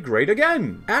Germany great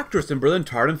again. Actress in Berlin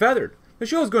tarred and feathered. The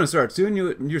show is going to start soon.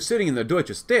 You're sitting in the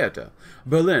Deutsches Theater.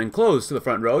 Berlin, close to the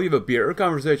front row. You have a beer,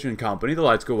 conversation, and company. The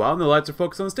lights go out, and the lights are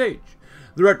focused on the stage.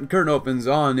 The red curtain opens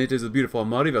on. It is the beautiful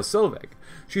Mariva Solveig.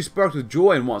 She sparks with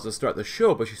joy and wants to start the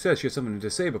show, but she says she has something to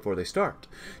say before they start.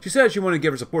 She says she wanted to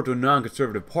give her support to a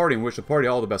non-conservative party and wish the party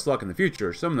all the best luck in the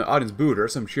future. Some in the audience booed her,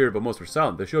 some cheered, but most were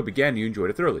silent. The show began and you enjoyed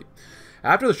it thoroughly.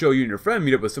 After the show, you and your friend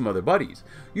meet up with some other buddies.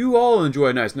 You all enjoy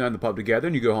a nice night in the pub together,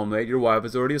 and you go home late. Your wife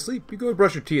is already asleep. You go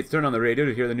brush your teeth, turn on the radio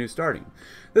to hear the news starting.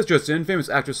 This just in, famous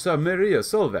actress Maria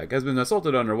Solveig has been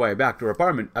assaulted on her way back to her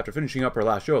apartment after finishing up her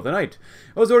last show of the night.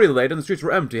 It was already late, and the streets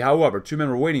were empty. However, 2 men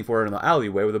were waiting for her in the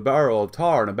alleyway with a barrel of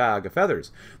tar and a bag of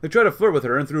feathers. They tried to flirt with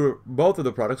her and threw both of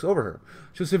the products over her.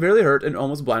 She was severely hurt and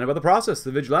almost blinded by the process.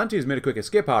 The vigilantes made a quick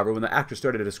escape, however, when the actress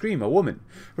started to scream. A woman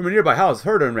from a nearby house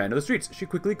heard her and ran to the streets. She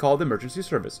quickly called the emergency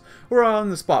service. Were on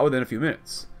the spot within a few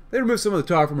minutes. They removed some of the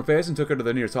tar from her face and took her to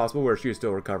the nearest hospital where she is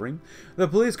still recovering. The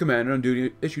police commander on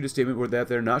duty issued a statement that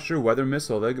they're not sure whether Miss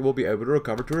Solveig will be able to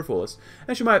recover to her fullest,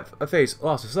 and she might face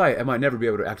loss of sight and might never be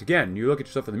able to act again. You look at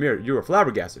yourself in the mirror, you are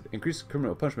flabbergasted. Increased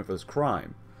criminal punishment for this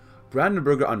crime.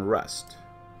 Brandenburger unrest.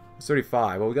 It's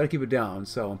 35. Well, we gotta keep it down,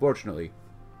 so unfortunately.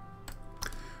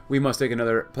 we must take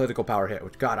another political power hit.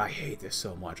 Which, God, I hate this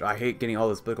so much. I hate getting all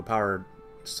this political power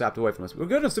sapped away from us. We're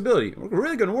good on stability. We're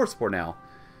really good on war support now.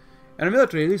 And our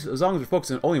military, at least as long as we're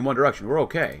focusing only in one direction, we're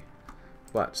okay.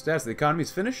 But status of the economy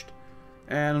is finished.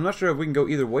 And I'm not sure if we can go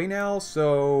either way now,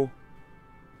 so...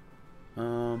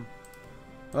 well,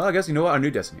 I guess, you know what? Our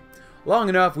new destiny. Long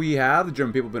enough we have. The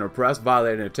German people have been oppressed,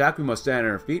 violated, and attacked. We must stand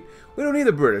on our feet. We don't need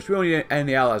the British. We don't need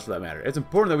any allies for that matter. It's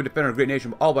important that we defend our great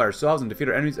nation all by ourselves and defeat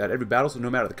our enemies at every battle, so no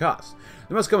matter the cost.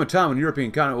 There must come a time when the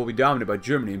European continent will be dominated by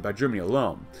Germany, and by Germany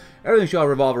alone. Everything shall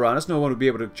revolve around us. No one will be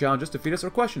able to challenge us, defeat us,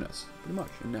 or question us. Pretty much.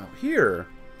 And now here...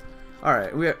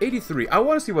 Alright, we have 83. I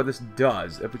want to see what this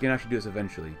does, if we can actually do this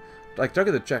eventually. Like,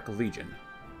 target the Czech Legion.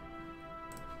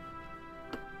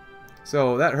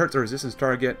 So, that hurts our resistance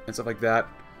target and stuff like that.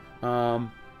 In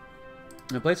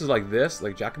places like this,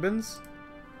 like Jacobins,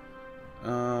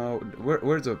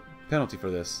 where's a penalty for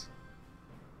this?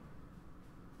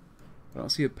 I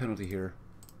don't see a penalty here.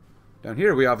 Down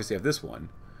here, we obviously have this one.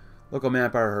 Local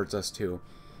manpower hurts us too.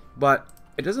 But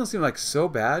it doesn't seem like so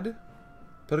bad.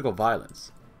 Political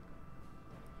violence.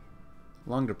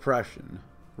 Long depression.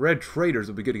 Red traders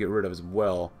would be good to get rid of as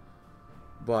well.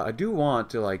 But I do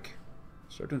want to, like,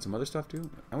 start doing some other stuff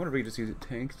too. I wonder if we could just use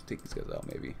tanks to take these guys out,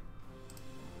 maybe.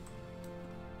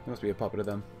 There must be a puppet of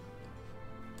them.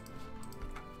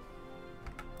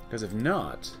 Because if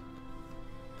not...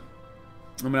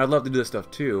 I mean, I'd love to do this stuff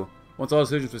too. Once all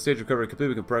decisions for stage recovery are complete,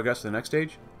 we can progress to the next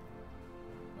stage.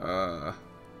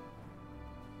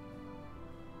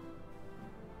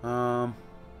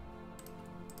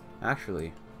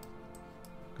 Actually,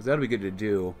 because that'll be good to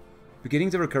do.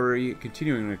 Beginnings of recovery,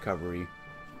 continuing recovery.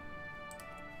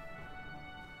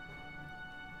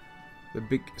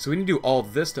 So we need to do all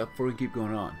this stuff before we keep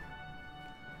going on.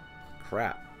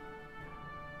 Crap.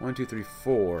 1, 2, 3,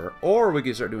 4. Or we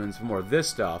can start doing some more of this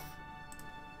stuff.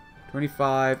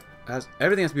 25.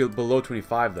 Everything has to be below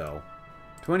 25 though.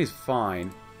 20 is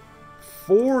fine.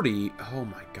 40. Oh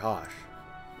my gosh.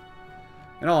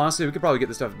 In all honesty, we could probably get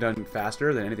this stuff done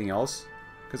faster than anything else.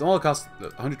 Because all it costs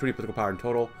 120 political power in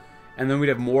total. And then we'd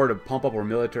have more to pump up our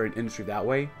military and industry that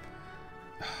way.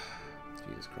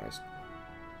 Jesus Christ.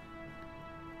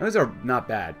 And these are not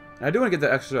bad. And I do want to get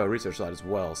the extra research slot as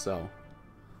well, so...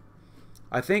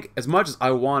 I think, as much as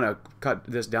I want to cut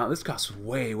this down, this costs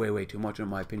way, way, way too much in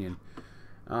my opinion.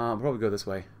 I'll probably go this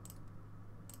way.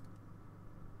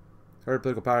 Third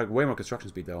political power, way more construction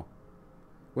speed though.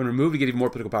 When removed, you get even more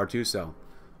political power too, so...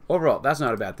 Overall, that's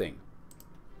not a bad thing.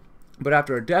 But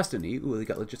after our destiny, ooh, they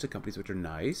got logistic companies, which are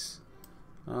nice.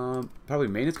 Probably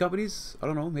maintenance companies? I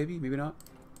don't know, maybe, maybe not.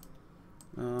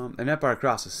 An empire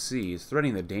across the seas,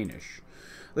 threatening the Danish.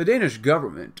 The Danish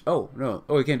government, oh, no,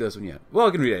 we can't do this one yet. Well,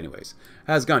 I can read it anyways.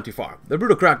 Has gone too far. The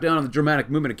brutal crackdown on the Germanic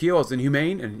movement of Kiel is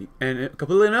inhumane and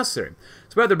completely unnecessary.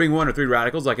 Despite there being one or three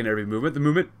radicals, like in every movement, the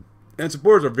movement and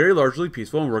supporters are very largely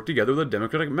peaceful and work together with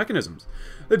democratic mechanisms.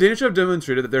 The Danish have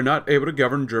demonstrated that they're not able to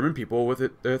govern German people with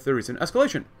the recent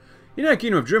escalation. The United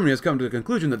Kingdom of Germany has come to the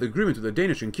conclusion that the agreements with the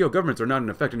Danish and Kiel governments are not in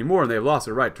effect anymore, and they have lost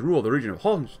their right to rule the region of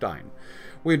Holstein.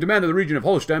 We demand that the region of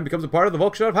Holstein becomes a part of the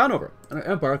Volksstaat of Hanover, and an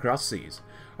empire across the seas.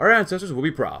 Our ancestors will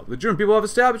be proud. The German people have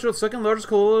established the second largest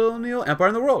colonial empire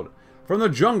in the world, from the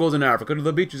jungles in Africa to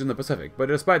the beaches in the Pacific. But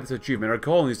despite this achievement, our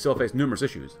colonies still face numerous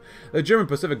issues. The German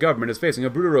Pacific government is facing a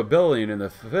brutal rebellion in the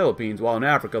Philippines, while in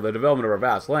Africa the development of our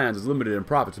vast lands is limited and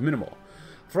profits minimal.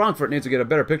 Frankfurt needs to get a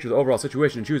better picture of the overall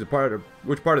situation and choose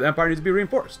which part of the empire needs to be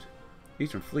reinforced.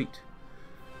 Eastern Fleet.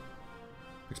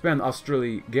 Expand the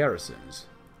Australia garrisons.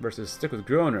 Versus stick with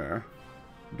Groner.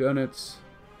 Donitz.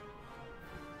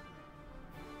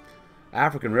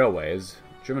 African Railways.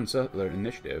 German Settler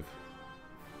Initiative.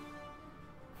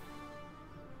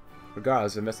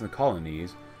 Regardless, invest in the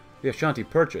colonies. The Ashanti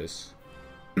Purchase.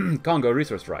 Congo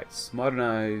Resource Rights.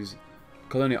 Modernize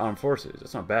colonial armed forces.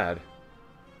 That's not bad.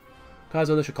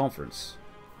 Kaiserliche Conference.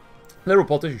 Liberal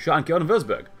politician shot and killed in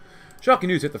Würzburg. Shocking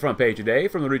news hit the front page today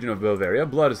from the region of Bavaria.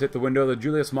 Blood has hit the window of the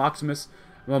Julius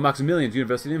Maximilians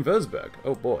University in Würzburg.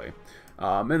 Oh boy.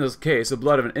 In this case, the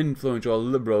blood of an influential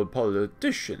liberal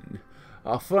politician,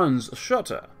 Franz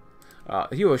Schotter.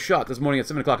 He was shot this morning at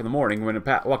 7 o'clock in the morning when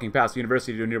walking past the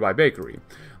university to a nearby bakery.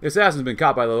 The assassin has been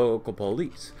caught by the local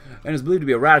police and is believed to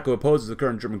be a radical who opposes the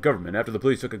current German government after the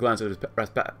police took a glance at his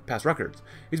past records.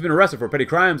 He's been arrested for petty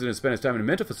crimes and has spent his time in a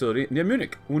mental facility near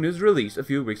Munich when he was released a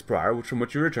few weeks prior, from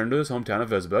which he returned to his hometown of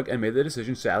Würzburg and made the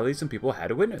decision sadly some people had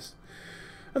to witness.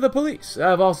 The police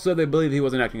have also said they believe he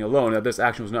wasn't acting alone, that this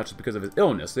action was not just because of his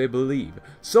illness. They believe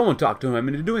someone talked to him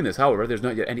into doing this. However, there's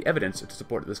not yet any evidence to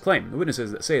support this claim. The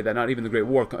witnesses say that not even the Great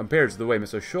War compares to the way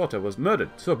Mr. Schotter was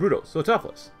murdered. So brutal, so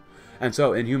toothless. and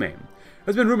so inhumane.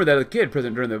 It's been rumored that the kid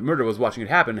present during the murder was watching it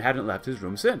happen and hadn't left his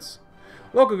room since.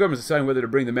 Local governments deciding whether to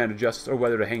bring the man to justice or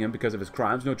whether to hang him because of his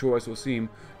crimes. No choice will seem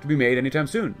to be made anytime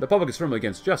soon. The public is firmly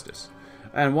against justice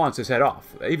and wants his head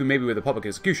off, even maybe with a public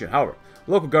execution. However,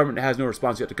 the local government has no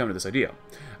response yet to come to this idea.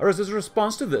 As a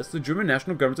response to this, the German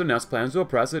national government announced plans to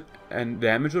oppress it and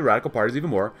damage the radical parties even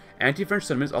more. Anti-French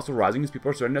sentiment is also rising as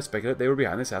people are starting to speculate they were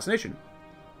behind the assassination.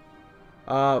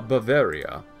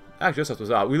 Bavaria. Actually, this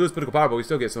was out. We lose political power, but we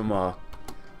still get some,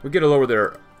 we get to lower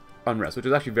their unrest, which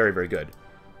is actually very, very good.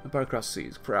 Empire across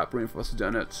seas. Crap. Reinforced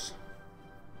units.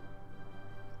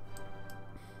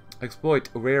 Exploit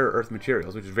rare earth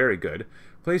materials, which is very good.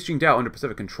 Place Qingdao under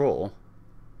Pacific control.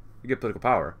 You get political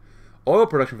power. Oil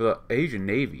production for the Asian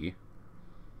Navy.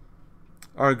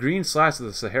 Our green slice of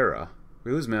the Sahara.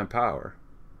 We lose manpower.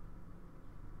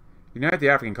 Unite the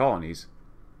African colonies.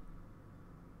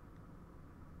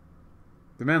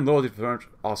 Demand loyalty for French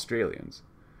Australians.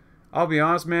 I'll be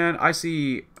honest, man. I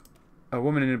see a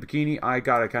woman in a bikini. I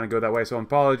gotta kind of go that way, so I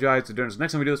apologize to Dernits.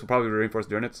 Next time we do this, we'll probably reinforce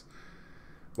Dernits.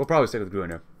 We'll probably stick with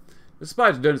Gruner.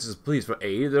 Despite Dernits' pleas for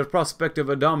aid, there's prospect of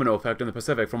a domino effect in the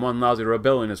Pacific from one lousy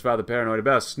rebellion is rather paranoid at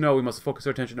best. No, we must focus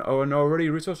our attention on already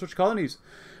resource-rich colonies.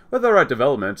 With the right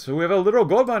development, we have a literal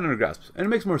gold mine in our grasp. And it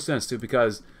makes more sense, too,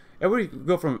 because if we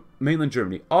go from mainland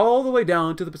Germany all the way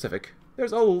down to the Pacific,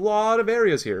 there's a lot of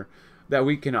areas here that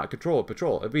we cannot patrol.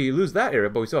 If we lose that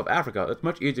area, but we still have Africa, it's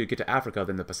much easier to get to Africa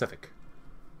than the Pacific.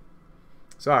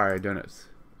 Sorry, Donuts.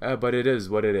 But it is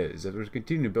what it is. We're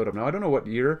continuing to build up. Now, I don't know what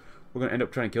year we're going to end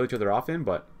up trying to kill each other off in,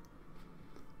 but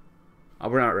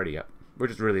we're not ready yet. We're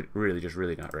just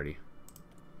really not ready.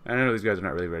 And I know these guys are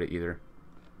not really ready either.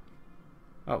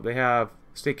 Oh, they have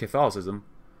state Catholicism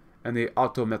and the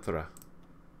Autometra.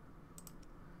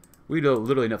 We know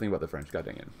literally nothing about the French. God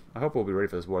dang it. I hope we'll be ready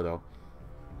for this war, though.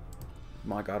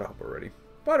 My God, I hope we're ready.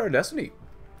 But our destiny.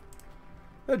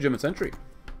 The German century.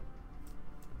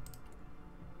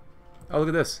 Oh, look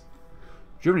at this.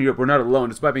 Germany and Europe were not alone.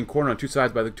 Despite being cornered on two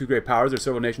sides by the two great powers, there are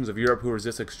several nations of Europe who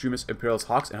resist extremist imperialist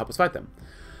hawks and help us fight them.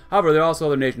 However, there are also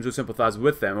other nations who sympathize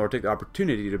with them or take the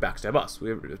opportunity to backstab us. We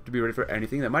have to be ready for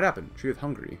anything that might happen. Treaty with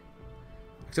Hungary.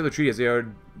 Accept the treaty as they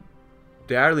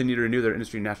direly need to renew their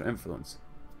industry and national influence.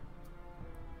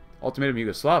 Ultimatum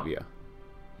Yugoslavia.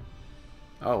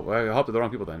 Oh, well, I helped the wrong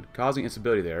people then. Causing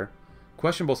instability there.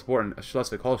 Questionable support in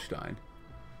Schleswig-Holstein.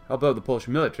 Help out the Polish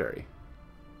military.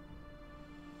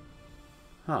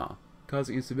 Huh.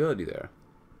 Causing instability there.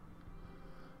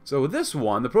 So with this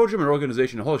one, the pro-German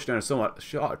organization in Holstein is somewhat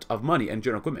short of money and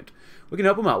general equipment. We can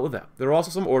help him out with that. There are also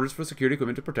some orders for security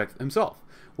equipment to protect himself.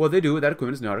 What they do with that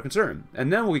equipment is not a concern.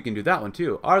 And then we can do that one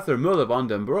too. Arthur Müller von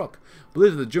den Broek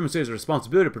believes that the German state has a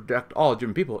responsibility to protect all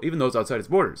German people, even those outside its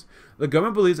borders. The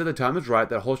government believes that the time is right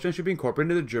that Holstein should be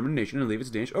incorporated into the German nation and leave its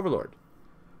Danish overlord.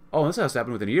 Oh, this has to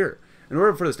happen within a year. In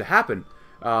order for this to happen,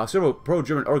 several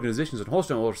pro-German organizations in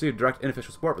Holstein will receive direct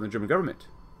unofficial support from the German government.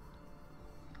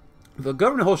 The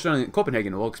government of Holstein and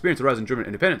Copenhagen will experience the rise in German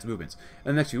independence movements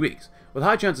in the next few weeks, with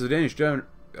high chances the Danish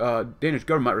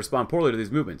government might respond poorly to these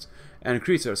movements and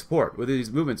increase their support. Whether these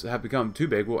movements have become too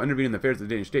big, we'll intervene in the affairs of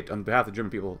the Danish state on behalf of the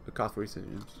German people. The cost for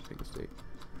decisions. Take the state.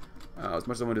 As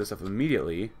much as I want to do this stuff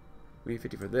immediately, we need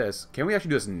 50 for this. Can we actually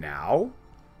do this now?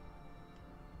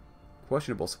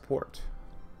 Questionable support.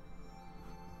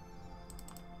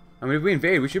 I mean, if we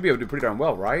invade, we should be able to do pretty darn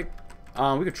well, right?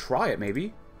 We could try it,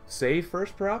 maybe. Save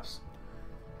first, perhaps?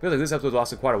 I feel like this episode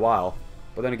lasted quite a while.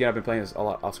 But then again, I've been playing this a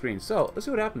lot off screen. So, let's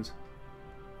see what happens.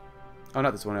 Oh,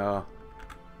 not this one.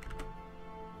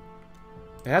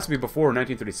 It has to be before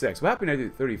 1936. What happened in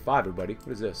 1935, everybody?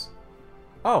 What is this?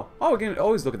 Oh, we can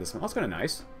always look at this one. That's kind of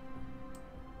nice.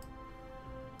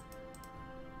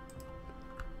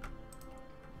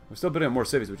 We're still building up more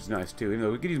cities, which is nice, too. Even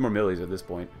though we could use more millies at this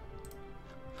point.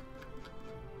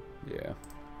 Yeah.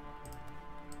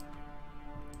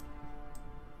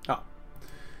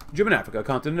 German Africa, a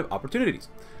continent of opportunities.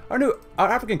 Our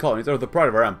African colonies are the pride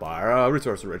of our empire,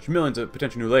 resource rich, millions of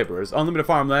potential new laborers, unlimited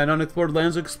farmland, unexplored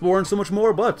lands to explore, and so much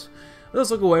more, but let's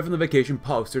look away from the vacation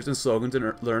posters and slogans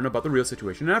and learn about the real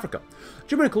situation in Africa.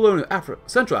 German colonial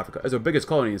Central Africa is our biggest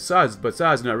colony in size, but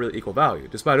size does not really equal value.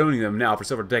 Despite owning them now for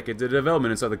several decades, the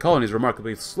development inside the colony is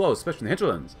remarkably slow, especially in the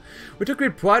hinterlands. We took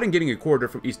great pride in getting a corridor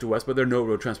from east to west, but there are no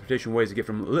road transportation ways to get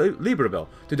from Libreville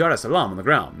to Dar es Salaam on the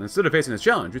ground. Instead of facing this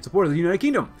challenge, we supported the United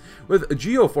Kingdom with a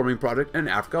geoforming project in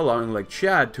Africa, allowing Lake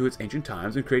Chad to its ancient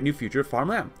times and create new future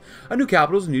farmland. A new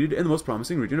capital is needed in the most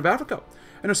promising region of Africa.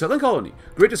 In our southern colony,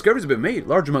 great discoveries have been been made.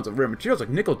 Large amounts of rare materials like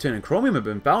nickel, tin, and chromium have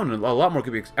been found, and a lot more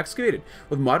could be excavated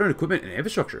with modern equipment and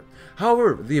infrastructure.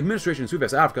 However, the administration in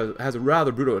Sud-West Africa has a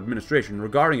rather brutal administration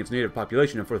regarding its native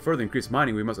population, and for further increased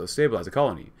mining, we must stabilize the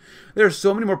colony. There are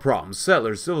so many more problems: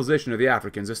 settlers, civilization of the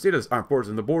Africans, the state of armed forces,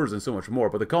 and the borders, and so much more.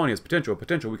 But the colony has potential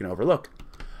we can overlook.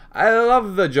 I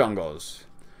love the jungles.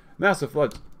 Massive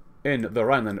floods in the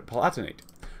Rhineland Palatinate.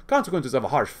 Consequences of a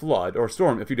harsh flood or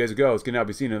storm a few days ago can now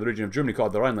be seen in the region of Germany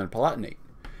called the Rhineland Palatinate.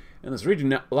 In this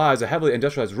region lies a heavily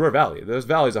industrialized Ruhr Valley. This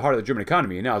valley is the heart of the German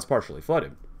economy and now is partially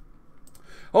flooded.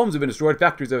 Homes have been destroyed,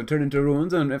 factories have been turned into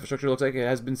ruins, and infrastructure looks like it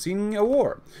has been seeing a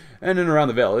war. And in and around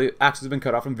the valley, access has been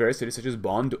cut off from various cities such as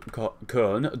Bonn,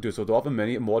 Köln, Dusseldorf, and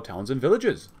many more towns and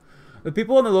villages. The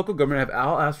people and the local government have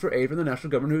all asked for aid from the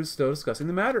national government, who is still discussing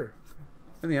the matter.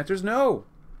 And the answer is no.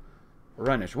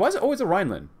 Rhinish. Why is it always a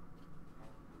Rhineland?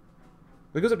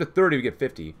 If it goes up to 30, we get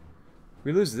 50. If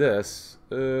we lose this,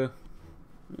 there's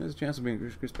a chance of being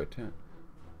increased by 10.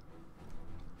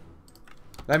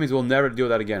 That means we'll never deal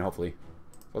with that again, hopefully.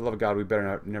 For the love of God, we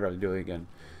better never have to deal with it again.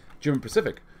 German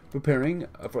Pacific. Preparing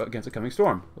against a coming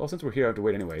storm. Well, since we're here, I have to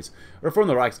wait anyways. Reform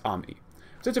the Reich's army.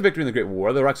 Since a victory in the Great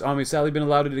War, the Reich's army has sadly been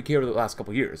allowed to decay over the last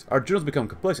couple of years. Our generals become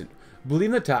complacent,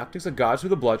 believing the tactics that got us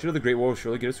through the bloodshed of the Great War will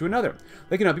surely get us through another.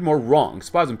 They cannot be more wrong.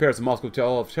 Spies in Paris and Moscow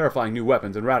tell of terrifying new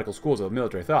weapons and radical schools of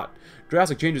military thought.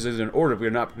 Drastic changes is in order if we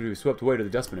are not to be swept away to the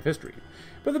dustbin of history.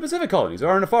 But the Pacific colonies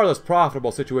are in a far less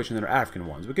profitable situation than our African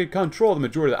ones. We could control the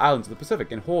majority of the islands of the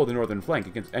Pacific and hold the northern flank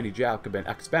against any Jacobin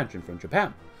expansion from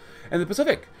Japan. And the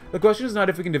Pacific, the question is not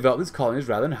if we can develop these colonies,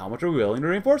 rather than how much are we willing to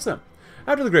reinforce them.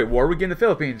 After the Great War, we gained the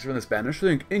Philippines from the Spanish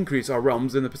to increase our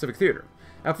realms in the Pacific theater.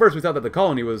 At first, we thought that the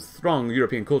colony with strong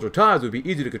European cultural ties would be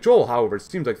easy to control. However, it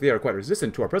seems like they are quite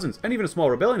resistant to our presence, and even a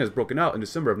small rebellion has broken out in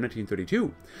December of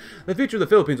 1932. The future of the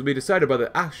Philippines will be decided by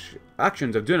the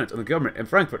actions of Dunant and the government in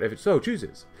Frankfurt if it so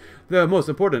chooses. The most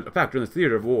important factor in the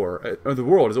theater of war of the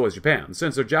world is always Japan.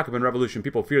 Since the Jacobin Revolution,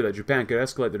 people fear that Japan could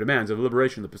escalate their demands of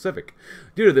liberation of the Pacific.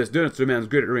 Due to this, Dunant demands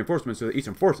greater reinforcements to the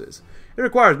eastern forces. It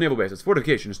requires naval bases,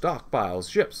 fortifications,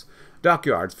 stockpiles, ships,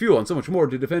 dockyards, fuel, and so much more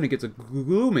to defend against a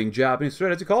glooming Japanese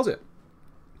threat, as he calls it.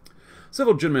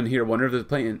 Several gentlemen here wonder if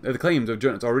the claims of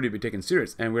Junit's already be taken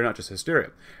serious, and we're not just hysteria.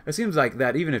 It seems like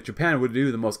that even if Japan would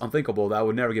do the most unthinkable, that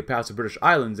would never get past the British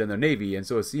islands and their navy, and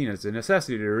so is seen as a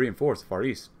necessity to reinforce the Far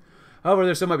East. However,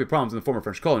 there still might be problems in the former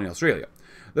French colony, Australia.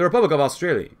 The Republic of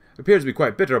Australia appears to be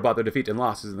quite bitter about their defeat and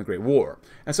losses in the Great War,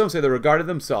 and some say they regarded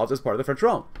themselves as part of the French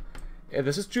realm. If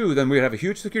this is true, then we would have a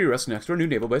huge security risk next to our new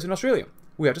naval base in Australia.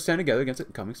 We have to stand together against a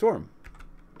coming storm.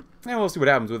 And we'll see what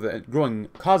happens with the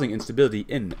causing instability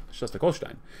in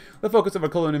Schleswig-Holstein. The focus of our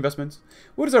colonial investments.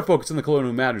 What is our focus on the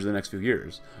colonial matters in the next few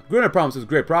years? Gruner promises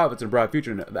great profits and a bright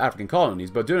future in the African colonies,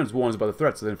 but Dunant warns about the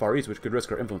threats in the Far East which could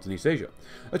risk our influence in East Asia.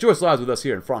 The choice lies with us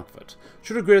here in Frankfurt.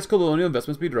 Should our greatest colonial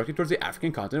investments be directed towards the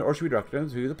African continent, or should we direct them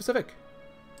to the Pacific?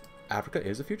 Africa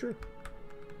is the future.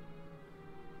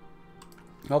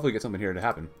 Hopefully get something here to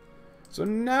happen. So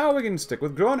now we can stick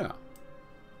with Grona.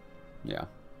 Yeah.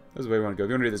 This is the way we want to go. If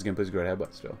you want to read this again, please go ahead,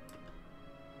 but still.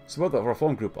 Support the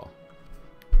Reformgruppe.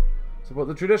 Support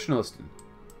the Traditionalisten.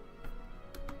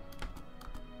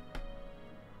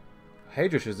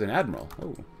 Heydrich is an admiral.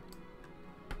 Oh.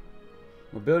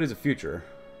 Mobility is a future.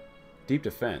 Deep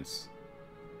defense.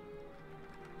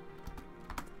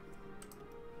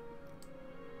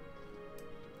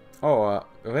 Oh,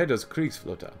 Heydrich's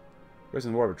Kriegsflotte.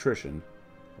 Recent war of attrition.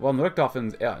 Von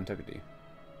Richthofen's air integrity.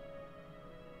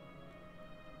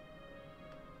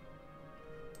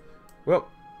 Well,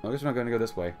 I guess we're not going to go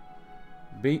this way.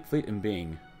 Fleet and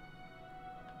Bing.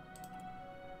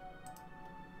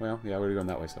 Well, yeah, we're going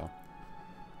that way, so.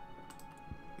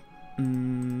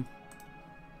 The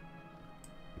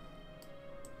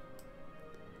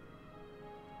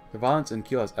violence in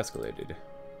Kiel has escalated.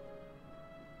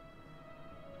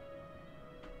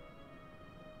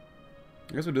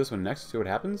 I guess we'll do this one next, see what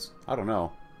happens? I don't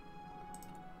know.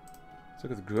 Let's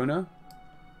look at the Gruna.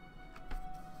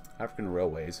 African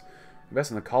railways.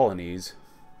 Invest in the colonies.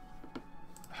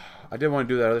 I did want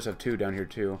to do that other stuff too, down here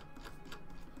too.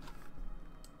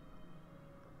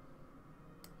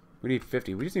 We need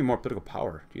 50. We just need more political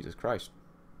power. Jesus Christ.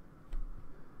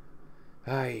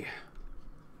 Aye.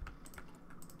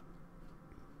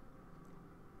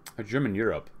 A German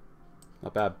Europe.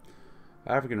 Not bad.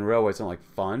 African railways sound like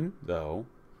fun, though.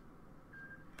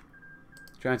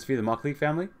 Trying to feed the Machlik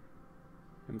family.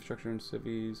 Infrastructure and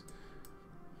cities.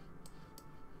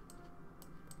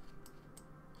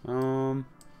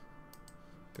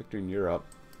 Victory in Europe.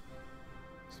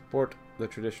 Support the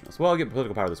traditionalists. Well, I'll get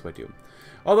political power this way too.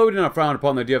 Although we do not frown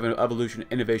upon the idea of an evolution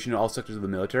and innovation in all sectors of the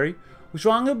military, we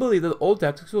strongly believe that the old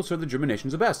tactics will serve the German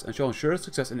nations the best and shall ensure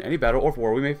success in any battle or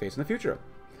war we may face in the future.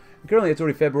 And currently, it's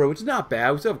already February, which is not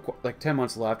bad. We still have like 10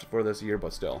 months left for this year,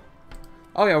 but still.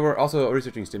 Oh yeah, we're also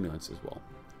researching stimulants as well.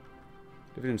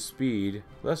 Division speed,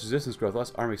 less resistance growth,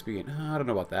 less army speed. I don't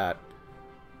know about that.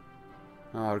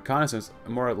 Reconnaissance,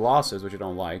 more losses, which I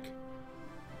don't like.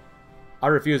 I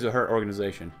refuse to hurt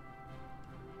organization.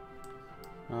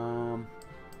 Anything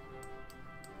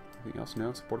else?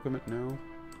 No. Support equipment? No.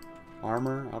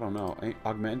 Armor? I don't know.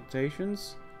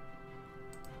 Augmentations?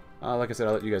 Like I said,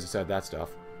 I'll let you guys decide that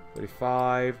stuff.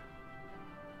 35.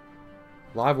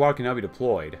 Live wire can now be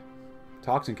deployed.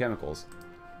 Toxin chemicals.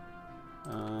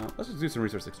 Let's just do some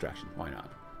resource extraction. Why not?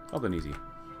 Something easy.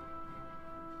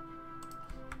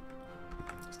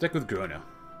 Stick with Gruna.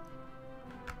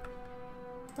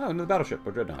 Oh, another battleship,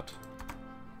 or dreadnought.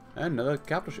 And another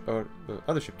capital ship, or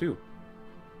other ship too.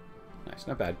 Nice,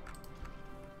 not bad.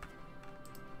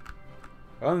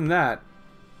 Other than that,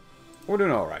 we're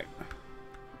doing alright.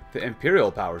 The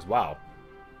Imperial powers, wow.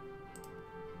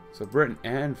 So Britain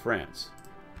and France.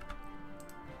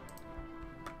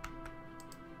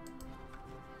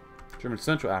 German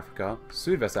Central Africa,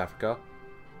 Sudwest Africa.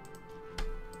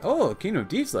 Oh, Kingdom of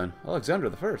Diesland. Alexander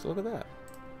the First, look at that.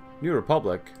 New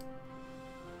Republic.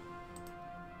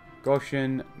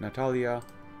 Goshen, Natalia.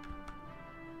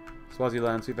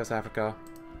 Swaziland, Sudwest Africa.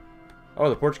 Oh,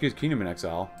 the Portuguese Kingdom in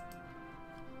exile.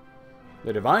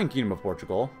 The Divine Kingdom of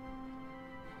Portugal.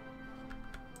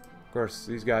 Of course,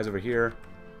 these guys over here.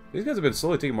 These guys have been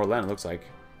slowly taking more land, it looks like.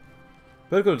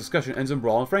 Political discussion ends in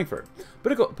brawl in Frankfurt.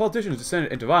 Politicians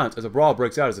descended into violence as a brawl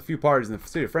breaks out as a few parties in the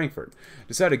city of Frankfurt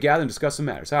decide to gather and discuss some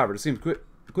matters. However, it seems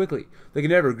quickly they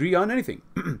can never agree on anything.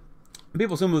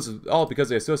 People assume this is all because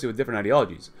they associate with different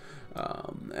ideologies,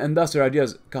 and thus their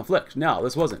ideas conflict. Now,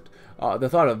 this wasn't. The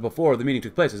thought of before the meeting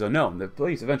took place is unknown. The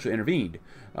police eventually intervened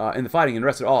in the fighting and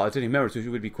arrested all attending members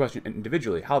who would be questioned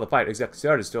individually. How the fight exactly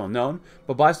started is still unknown,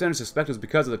 but bystanders suspect it was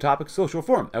because of the topic social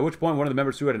reform, at which point one of the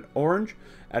members threw out an orange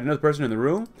at another person in the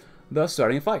room, thus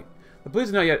starting a fight. The police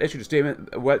have not yet issued a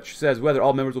statement which says whether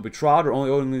all members will be tried or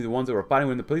only the ones that were fighting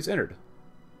when the police entered.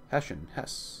 Hess.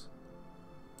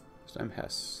 This time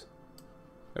Hess.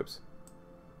 Oops.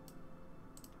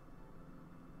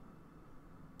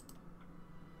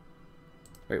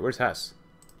 Wait, where's Hess?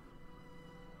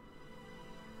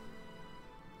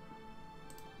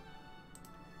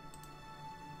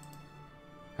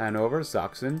 Hanover,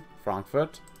 Sachsen,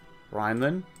 Frankfurt,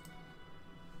 Rhineland.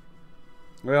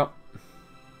 Well,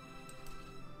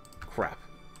 crap.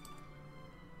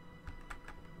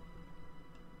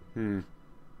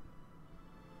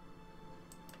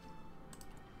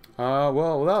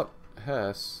 Well, without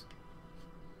Hess...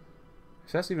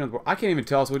 Is Hess even on the board? I can't even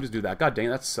tell, so we'll just do that. God dang,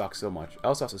 that sucks so much.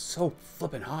 Alsace is so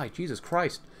flippin' high. Jesus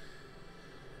Christ.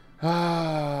 So,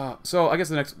 I guess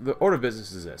the order of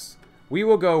business is this. We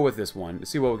will go with this one to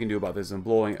see what we can do about this and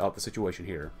blowing up the situation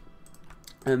here.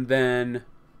 And then...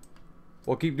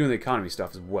 we'll keep doing the economy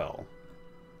stuff as well.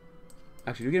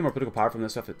 Actually, do we get more political power from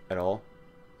this stuff at all?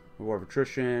 War of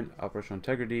attrition, operational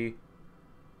integrity,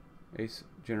 ace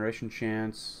generation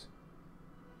chance.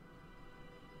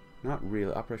 Not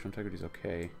really. Operational integrity is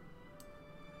okay.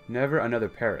 Never another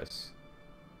Paris.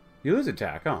 You lose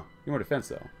attack, huh? You get more defense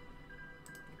though.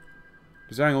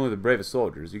 Desiring only the bravest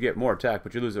soldiers. You get more attack,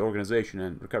 but you lose the organization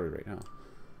and recovery rate, huh?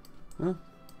 Well,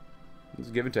 it's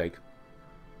give and take.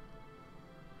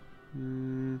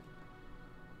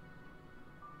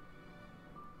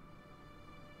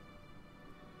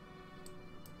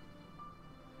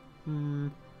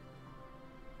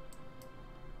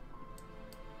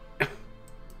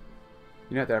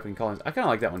 Unite the African colonies. I kind of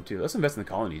like that one too. Let's invest in the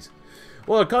colonies.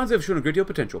 Well, the colonies have shown a great deal of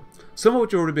potential, some of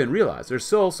which have already been realized. There's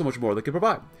still so much more they can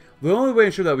provide. The only way to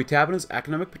ensure that we tap into its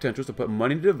economic potential is to put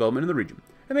money into development in the region.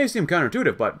 It may seem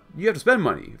counterintuitive, but you have to spend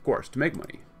money, of course, to make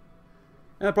money.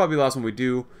 And that'll probably be the last one we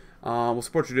do. We'll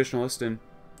support traditionalists and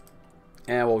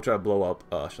we'll try to blow up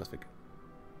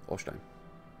Schleswig-Holstein.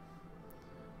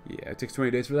 Yeah, it takes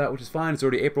 20 days for that, which is fine. It's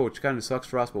already April, which kind of sucks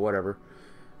for us, but whatever.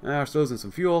 We're still losing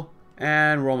some fuel,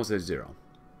 and we're almost at 0.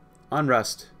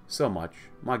 Unrest, so much.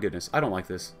 My goodness, I don't like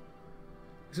this.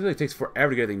 This really takes forever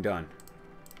to get everything done.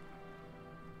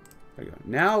 There you go.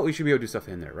 Now we should be able to do stuff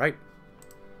in there, right?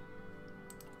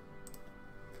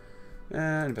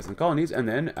 And invest in colonies, and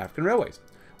then African railways.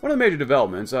 One of the major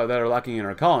developments that are lacking in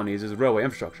our colonies is railway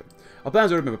infrastructure. A plan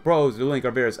has already been proposed to link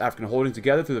our various African holdings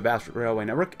together through the vast railway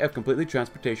network. If completely,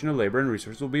 transportation of labor and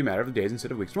resources will be a matter of days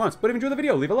instead of weeks or months. But if you enjoyed the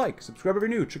video, leave a like, subscribe if you're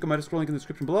new, check out my Discord link in the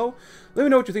description below. Let me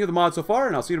know what you think of the mod so far,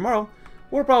 and I'll see you tomorrow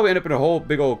we'll probably end up in a whole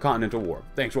big old continental war.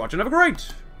 Thanks for watching. Have a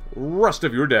great rest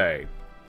of your day.